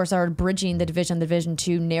that, of course, are bridging the Division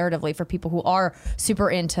 2 narratively for people who are super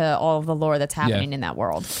into all of the lore that's happening in that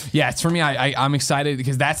world. Yeah, it's for me. I'm excited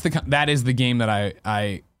because that is the game that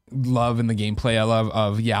I love in the gameplay. I love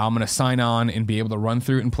of I'm gonna sign on and be able to run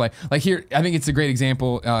through it and play. Like here, I think it's a great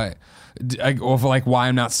example of like why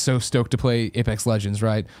I'm not so stoked to play Apex Legends.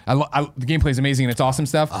 Right, the gameplay is amazing and it's awesome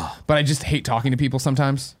stuff, but I just hate talking to people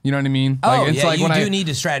sometimes. You know what I mean? It's like you when do need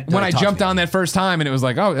to strategize. When I jumped on that first time and it was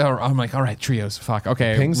like, I'm like, all right, trios, fuck,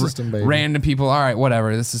 okay, Ping system, baby. Random people, all right,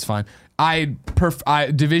 whatever, this is fine.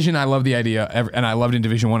 Division, I love the idea, and I loved in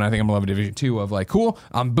Division 1. I think I'm gonna love Division 2 of like, cool,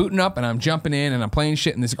 I'm booting up and I'm jumping in and I'm playing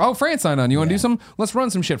shit and this. Oh, France signed on. You want to do some? Let's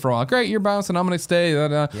run some shit for a while. Great, you're bouncing. I'm gonna stay.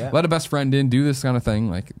 Let a best friend in. Do this kind of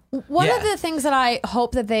thing. Like one of the things that I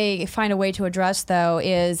hope that they find a way to address, though,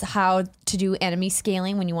 is how to do enemy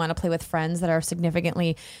scaling when you want to play with friends that are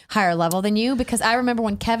significantly higher level than you. Because I remember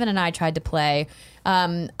when Kevin and I tried to play.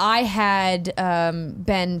 I had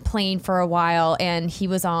been playing for a while, and he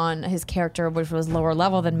was on his character, which was lower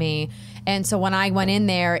level than me. And so when I went in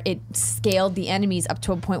there, it scaled the enemies up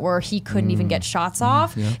to a point where he couldn't even get shots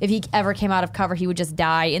off. If he ever came out of cover, he would just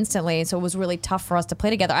die instantly. So it was really tough for us to play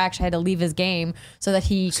together. I actually had to leave his game so that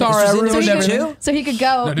he This was in Division 2? so he could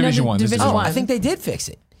go. No, Division 1. Division Oh, 1. I think they did fix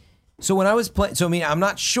it. So when I was playing, I'm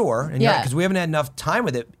not sure, and because we haven't had enough time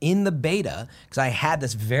with it in the beta, because I had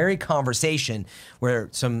this very conversation where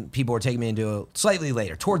some people were taking me into slightly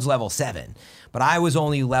later, towards level 7, but I was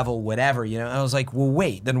only level whatever, and I was like, well,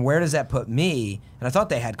 wait, then where does that put me? And I thought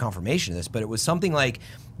they had confirmation of this, but it was something like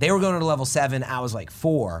they were going to level 7, I was like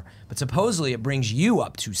 4, but supposedly it brings you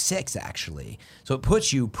up to 6, actually. So it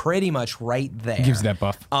puts you pretty much right there. it gives you that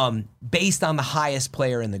buff. Based on the highest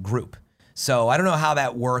player in the group. So I don't know how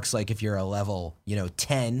that works, like if you're a level,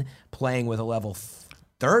 10 playing with a level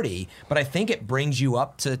 30, but I think it brings you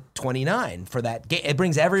up to 29 for that game. It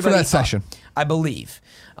brings everybody For that up, session. I believe.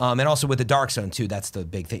 And also with the Dark Zone too, that's the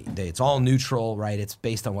big thing. It's all neutral, right? It's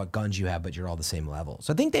based on what guns you have, but you're all the same level.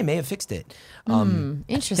 So I think they may have fixed it.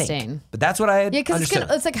 Interesting. But that's what I had because understood.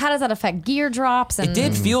 it's like, how does that affect gear drops? And It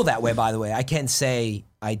did feel that way, by the way. I can say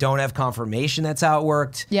I don't have confirmation that's how it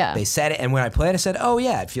worked. Yeah. They said it, and when I played, I said, oh,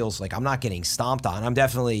 yeah, it feels like I'm not getting stomped on. I'm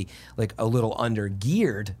definitely like a little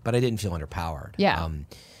under-geared, but I didn't feel underpowered. Yeah.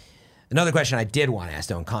 Another question I did want to ask,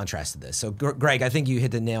 though, in contrast to this. So, Greg, I think you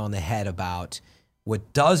hit the nail on the head about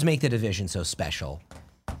what does make the Division so special,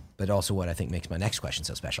 but also what I think makes my next question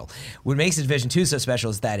so special. What makes the Division 2 so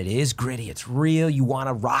special is that it is gritty, it's real, you want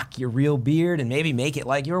to rock your real beard and maybe make it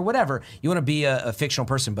like you or whatever. You want to be a fictional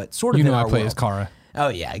person, but sort of in I our play world. as Kara. Oh,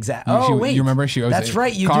 yeah, exactly. Oh, wait. You remember? She was That's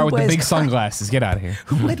right. You Kara do with play the as big Kara. sunglasses. Get out of here.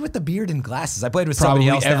 Who played with the beard and glasses? I played with Probably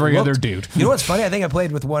somebody else. every that other looked, dude. You know what's funny? I think I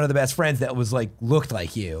played with one of the best friends that was like looked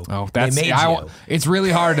like you. Oh, They that's made you. it's really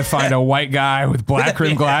hard to find a white guy with black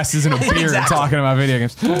rimmed glasses and a beard Exactly. talking about video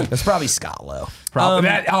games. That's probably Scott Lowe. Probably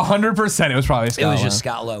that 100%. It was probably Scott. It was just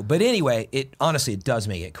Scott Lowe. But anyway, it does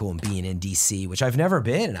make it cool being in DC, which I've never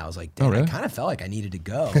been. And I was like, damn, really? I kind of felt like I needed to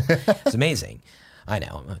go. It's amazing. I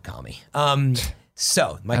know, I'm a commie.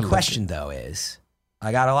 So my question though is,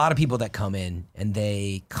 I got a lot of people that come in and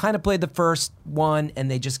they kind of played the first one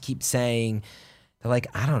and they just keep saying, they're like,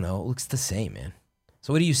 I don't know, it looks the same, man.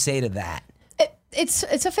 So what do you say to that? It's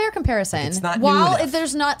a fair comparison. It's not new While enough.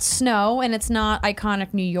 there's not snow and it's not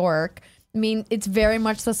iconic New York, I mean, it's very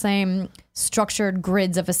much the same structured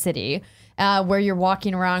grids of a city where you're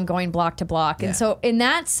walking around going block to block. And so in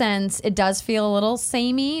that sense, it does feel a little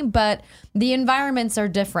samey, but the environments are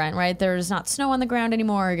different, right? There's not snow on the ground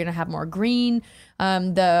anymore. You're going to have more green.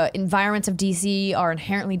 The environments of DC are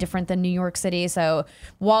inherently different than New York City. So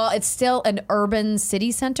while it's still an urban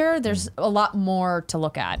city center, there's a lot more to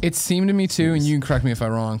look at. It seemed to me too, and you can correct me if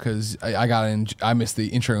I'm wrong, because I missed the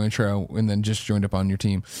intro, and then just joined up on your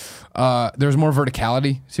team. There's more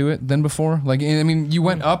verticality to it than before. Like, I mean, you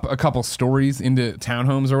went up a couple stories into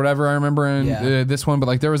townhomes or whatever. I remember in this one, but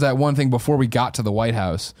like there was that one thing before we got to the White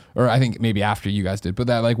House, or I think maybe after you guys did, but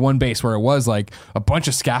that like one base where it was like a bunch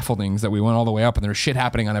of scaffoldings that we went all the way up, and there was shit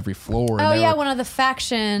happening on every floor. Oh and yeah, one of the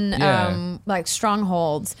faction like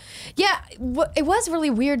strongholds. Yeah, it was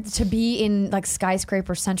really weird to be in like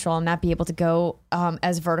Skyscraper Central and not be able to go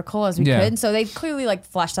as vertical as we could. So they clearly like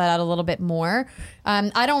fleshed that out a little bit more.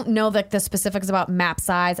 I don't know the specifics about map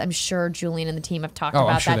size. I'm sure Julian and the team have talked Oh, I'm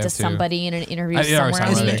about sure that they to have too. somebody in an interview Yeah, somewhere sorry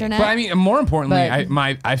on about the that. internet. But I mean, more importantly,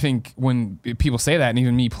 But- I think when people say that, and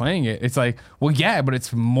even me playing it, it's like, well, yeah, but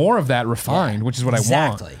it's more of that refined, which is what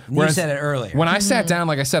Exactly. I want. You Whereas said it earlier. When I sat down,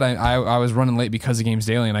 like I said, I was running late because of Games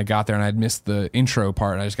Daily, and I got there and I'd missed the intro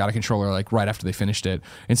part. And I just got a controller like right after they finished it,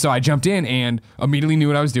 and so I jumped in and immediately knew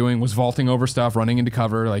what I was doing. Was vaulting over stuff, running into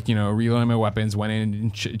cover, like reloading my weapons. Went in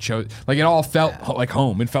and chose like it all felt like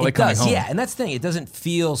home. It felt like coming home. Yeah, and that's the thing. It doesn't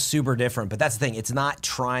feel super different, but that's the thing. It's not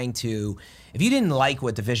trying to. If you didn't like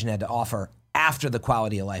what Division had to offer after the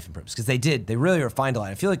quality of life improves, because they did, they really refined a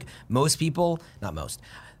lot. I feel like most people, not most.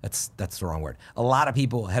 That's the wrong word. A lot of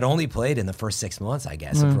people had only played in the first 6 months, I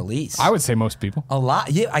guess, of release. I would say most people. A lot.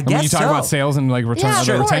 Yeah, I I guess mean, you talk so. about sales and like return, yeah, of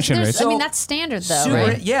the course. retention There's- rates. I mean, that's standard though, Super,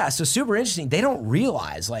 right? Yeah, so super interesting. They don't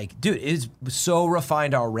realize, like, dude, it's so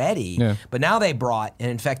refined already. Yeah. But now they brought, and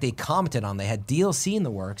in fact, they commented on, they had DLC in the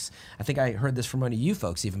works. I think I heard this from one of you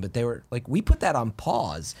folks even, but they were like, we put that on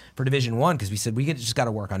pause for Division 1 because we said just got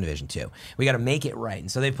to work on Division 2. We got to make it right. And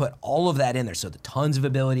so they put all of that in there. So the tons of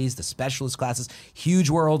abilities, the specialist classes, huge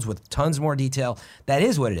worlds with tons more detail. That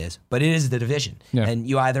is what it is, but it is the Division. Yeah. And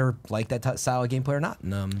you either like that style of gameplay or not.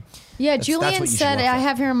 And, Yeah, that's Julian what you should said, work I for.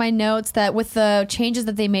 have here in my notes that with the changes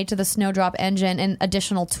that they made to the Snowdrop engine and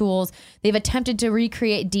additional tools, they've attempted to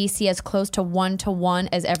recreate DC as close to 1-to-1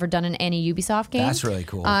 as ever done in any Ubisoft game. That's really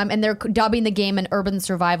cool. And they're dubbing the game an urban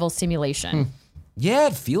survival simulation. Yeah,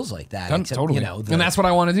 it feels like that. Except, Totally. the- And that's what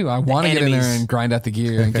I want to do. I want to get in there enemies. and grind out the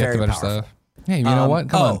gear and get Very the better powerful. stuff. Hey, you know what?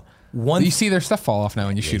 Come on. one You see their stuff fall off now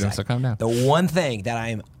when you shoot them, so calm down. The one thing that I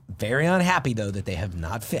am very unhappy though that they have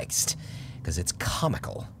not fixed, because it's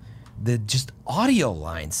comical, the just audio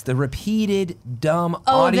lines, the repeated dumb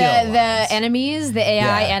Oh, audio the lines. enemies, the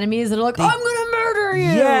AI Yeah. enemies that are like, I'm going to murder you.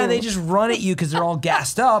 Yeah, they just run at you because they're all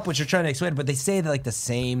gassed up, which you're trying to explain, but they say like the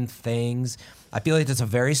same things. I feel like that's a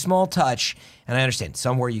very small touch, and I understand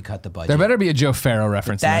somewhere you cut the budget. There better be a Joe Farrow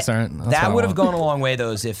reference in that this, aren't? That's that what I would have want. gone a long way,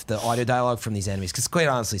 though, if the audio dialogue from these enemies, because quite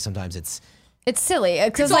honestly, sometimes it's. It's silly.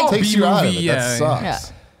 Because all like, Takes you out of it. B-movie, That sucks. Yeah.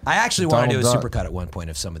 I actually want to do a Donald supercut Duck. at one point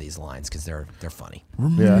of some of these lines because they're funny.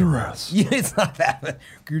 Yeah. Yeah, it's not that.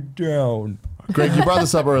 Get down. Greg, you brought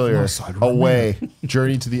this up earlier. Away,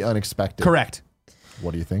 Journey to the Unexpected. Correct.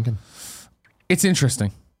 What are you thinking? It's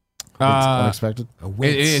interesting. It's unexpected.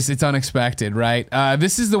 It is. It's unexpected, right?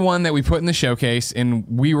 This is the one that we put in the showcase, and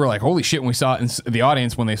we were like, "Holy shit!" When we saw it, and the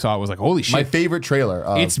audience when they saw it was like, "Holy shit!" My favorite trailer.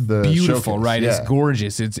 Of It's the beautiful, showcase. right? Yeah. It's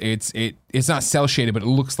gorgeous. It's not cell shaded, but it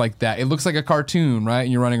looks like that. It looks like a cartoon, right?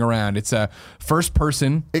 And you're running around. It's a first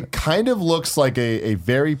person. It kind of looks like a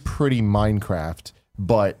very pretty Minecraft,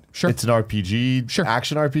 but Sure. it's an RPG, Sure.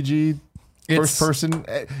 action RPG, It's- first person.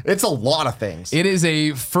 It's a lot of things. It is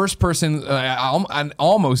a first person, an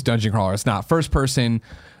almost dungeon crawler. It's not first person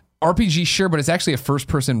RPG, sure, but it's actually a first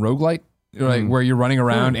person roguelite. Right, where you're running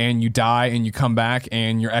around and you die and you come back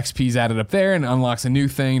and your XP's added up there and it unlocks a new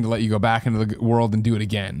thing to let you go back into the world and do it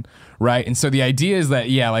again, right? And so the idea is that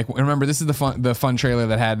like remember this is the fun trailer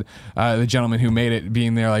that had the gentleman who made it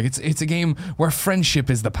being there like it's a game where friendship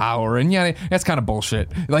is the power and that's kind of bullshit.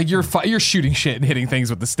 Like you're shooting shit and hitting things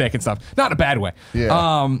with the stick and stuff, not in a bad way.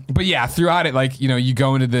 Yeah. But yeah, throughout it, like you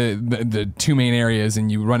go into the two main areas and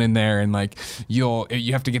you run in there and like you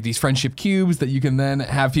have to get these friendship cubes that you can then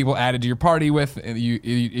have people added to your party with. And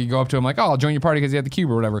you go up to them like, oh, I'll join your party because you have the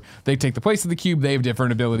cube or whatever. They take the place of the cube. They have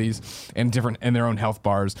different abilities and their own health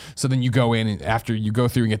bars. So then you go in and after you go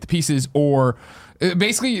through and get the pieces, or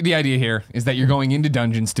basically the idea here is that you're going into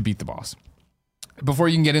dungeons to beat the boss. Before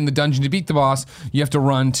you can get in the dungeon to beat the boss, you have to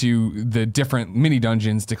run to the different mini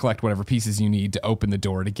dungeons to collect whatever pieces you need to open the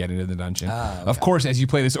door to get into the dungeon. Of course, as you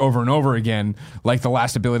play this over and over again, like the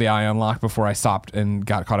last ability I unlocked before I stopped and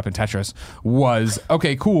got caught up in Tetris was,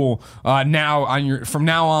 okay, cool. From now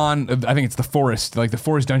on, I think it's the forest. Like the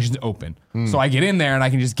forest dungeon's open, so I get in there and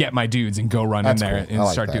I can just get my dudes and go run That's in there cool. and I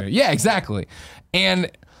like start that. doing it. Yeah, exactly.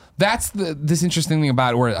 And that's this interesting thing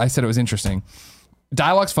about it where I said it was interesting.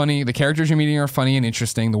 Dialogue's funny. The characters you're meeting are funny and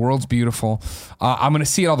interesting. The world's beautiful. I'm gonna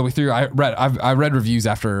see it all the way through. I read reviews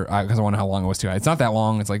after because I wonder how long it was too. It's not that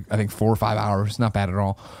long. It's like I think 4 or 5 hours. It's not bad at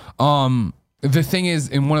all. The thing is,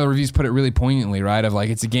 and one of the reviews put it really poignantly, right? Of like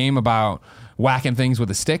it's a game about whacking things with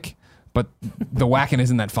a stick, but the whacking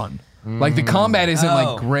isn't that fun. Like the combat isn't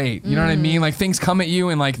like great. You know what I mean? Like things come at you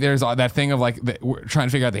and like there's that thing of like we're trying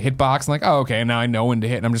to figure out the hitbox. And like, oh, okay, now I know when to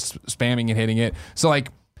hit and I'm just spamming and hitting it. So like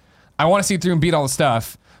I want to see it through and beat all the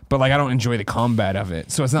stuff, but like I don't enjoy the combat of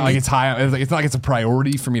it. So it's not like it's high. It's not like it's a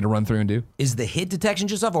priority for me to run through and do. Is the hit detection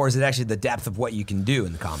just off, or is it actually the depth of what you can do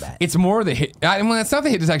in the combat? It's more the hit. Well, it's not the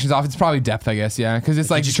hit detection's off. It's probably depth, I guess. Yeah, because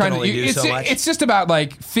it's like just trying can to. only do so much? It's just about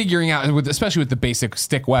like figuring out, especially with the basic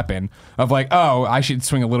stick weapon, of like, oh, I should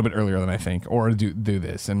swing a little bit earlier than I think, or do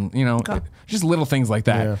this, and just little things like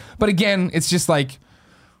that. Yeah. But again, it's just like.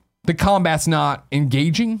 The combat's not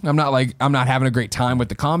engaging. I'm not having a great time with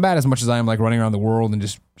the combat as much as I am like running around the world and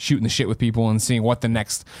just shooting the shit with people and seeing what the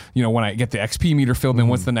next, when I get the XP meter filled in,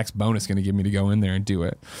 what's the next bonus going to give me to go in there and do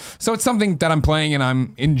it. So it's something that I'm playing and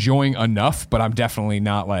I'm enjoying enough, but I'm definitely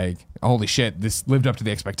not like, holy shit, this lived up to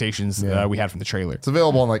the expectations we had from the trailer. It's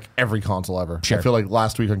available on like every console ever. Sure. I feel like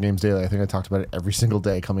last week on Games Daily, I think I talked about it every single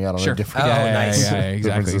day coming out on a different, nice.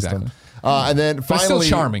 different system. And then But still finally,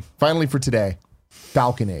 charming. Finally for today,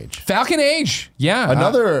 Falcon Age. Falcon Age, yeah.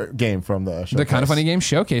 Another game from the showcase. The Kind of Funny Games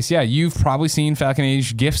showcase. Yeah, you've probably seen Falcon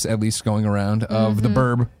Age gifs at least going around of the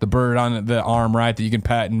bird on the arm, right, that you can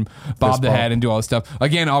pat and bob the head and do all this stuff.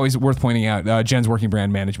 Again, always worth pointing out, Jen's working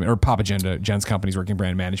brand management, or Papa Agenda, Jen's company's working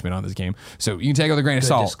brand management on this game. So you can take it with a grain of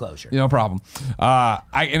salt. Disclosure. No problem. I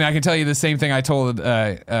can tell you the same thing I told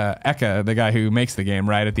Eka, the guy who makes the game,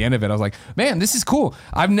 right at the end of it. I was like, man, this is cool.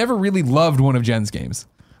 I've never really loved one of Jen's games.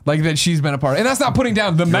 Like that she's been a part of. And that's not putting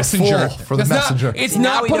down the Messenger. For the Messenger. It's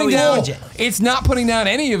Now not we putting know down Jen. it's not putting down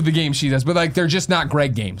any of the games she does, but like they're just not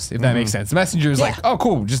Greg games, if that makes sense. The Messenger is like, oh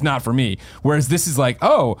cool, just not for me. Whereas this is like,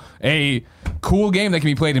 oh, a cool game that can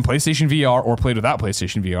be played in PlayStation VR or played without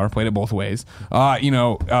PlayStation VR, played it both ways.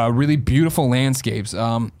 Really beautiful landscapes.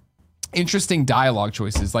 Interesting dialogue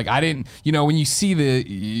choices. Like I didn't, when you see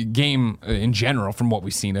the game in general from what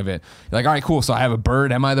we've seen of it, you're like, all right, cool. So I have a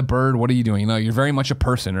bird. Am I the bird? What are you doing? You're very much a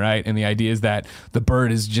person, right? And the idea is that the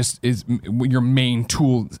bird is your main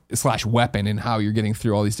tool / weapon in how you're getting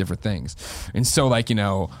through all these different things. And so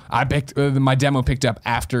I picked my demo picked up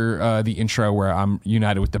after the intro where I'm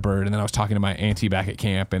united with the bird, and then I was talking to my auntie back at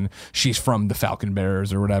camp, and she's from the Falcon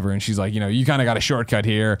Bearers or whatever, and she's like, you kind of got a shortcut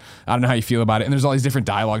here. I don't know how you feel about it. And there's all these different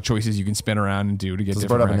dialogue choices you can spin around and do to get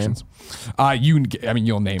different reactions.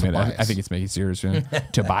 You'll name it. I think it's making it serious.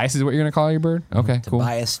 Tobias is what you're gonna call your bird. Okay, cool.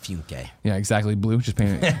 Tobias Funke. Yeah, exactly. Blue. Just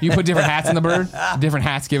paint it. You put different hats on the bird. Different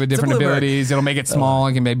hats give it different blue bird. abilities. It'll make it small.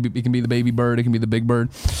 It can be the baby bird. It can be the big bird.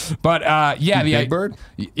 But the big bird.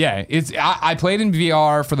 Yeah, I played in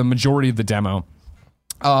VR for the majority of the demo,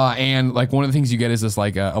 and like one of the things you get is this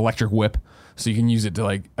like electric whip. So you can use it to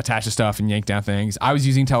like attach to stuff and yank down things. I was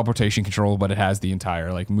using teleportation control, but it has the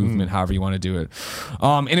entire like movement, however you want to do it.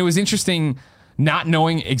 And it was interesting not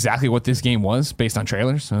knowing exactly what this game was based on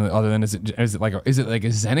trailers. Other than is it like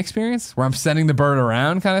a Zen experience where I'm sending the bird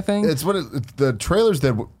around kind of thing? It's the trailers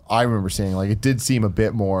that I remember seeing. Like it did seem a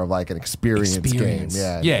bit more of like an experience game.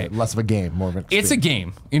 Yeah, less of a game, more of an experience. It's a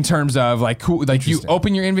game in terms of like cool. Like you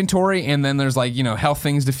open your inventory and then there's like health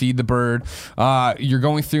things to feed the bird. You're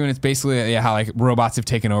going through and it's basically how like robots have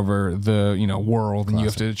taken over the world and you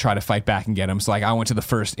have to try to fight back and get them. So like I went to the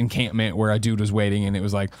first encampment where a dude was waiting and it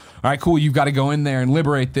was like, all right, cool, you've got to go in there and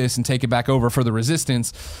liberate this and take it back over for the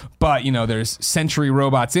resistance. But there's sentry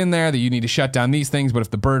robots in there that you need to shut down these things. But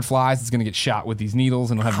if the bird flies, it's going to get shot with these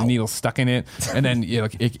needles and it'll have the needles stuck in it, and then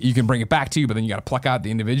you can bring it back to you, but then you got to pluck out the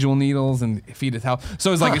individual needles and feed it health.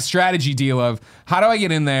 So it's like a strategy deal of how do I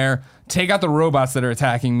get in there, take out the robots that are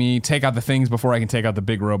attacking me, take out the things before I can take out the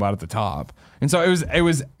big robot at the top. And so it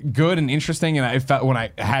was good and interesting, and I felt when I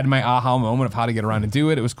had my aha moment of how to get around and do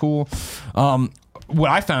it, it was cool. What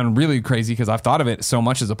I found really crazy, because I've thought of it so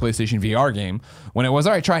much as a PlayStation VR game, when it was,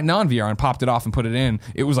 all right, try it non-VR and popped it off and put it in,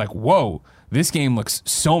 it was like, whoa, this game looks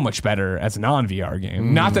so much better as a non-VR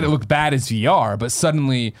game. Not that it looked bad as VR, but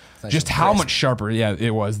suddenly just how much sharper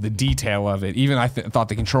it was, the detail of it. Even I thought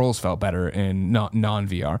the controls felt better in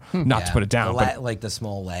non-VR. Not to put it down. But like the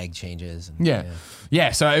small lag changes. And,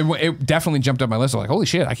 yeah. So it definitely jumped up my list. I'm like, holy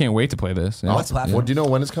shit, I can't wait to play this. What platform? What do you know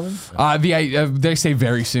when it's coming? They say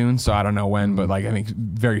very soon, so I don't know when, but like I think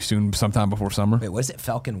very soon, sometime before summer. Wait, what is it?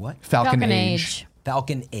 Falcon what? Falcon Age.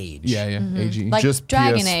 Falcon Age. Yeah, AG. Like Just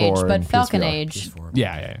Dragon PS4 Age, but and Falcon PSVR. Age.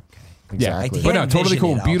 Yeah. Exactly. But no, totally envision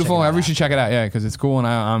cool, it. I'll beautiful. check it Everyone out. should check it out, because it's cool, and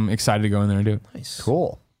I'm excited to go in there and do it. Nice.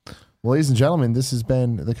 Cool. Well, ladies and gentlemen, this has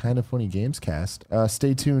been the Kind of Funny Gamescast.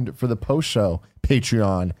 Stay tuned for the post show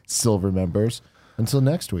Patreon Silver members. Until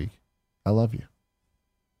next week, I love you.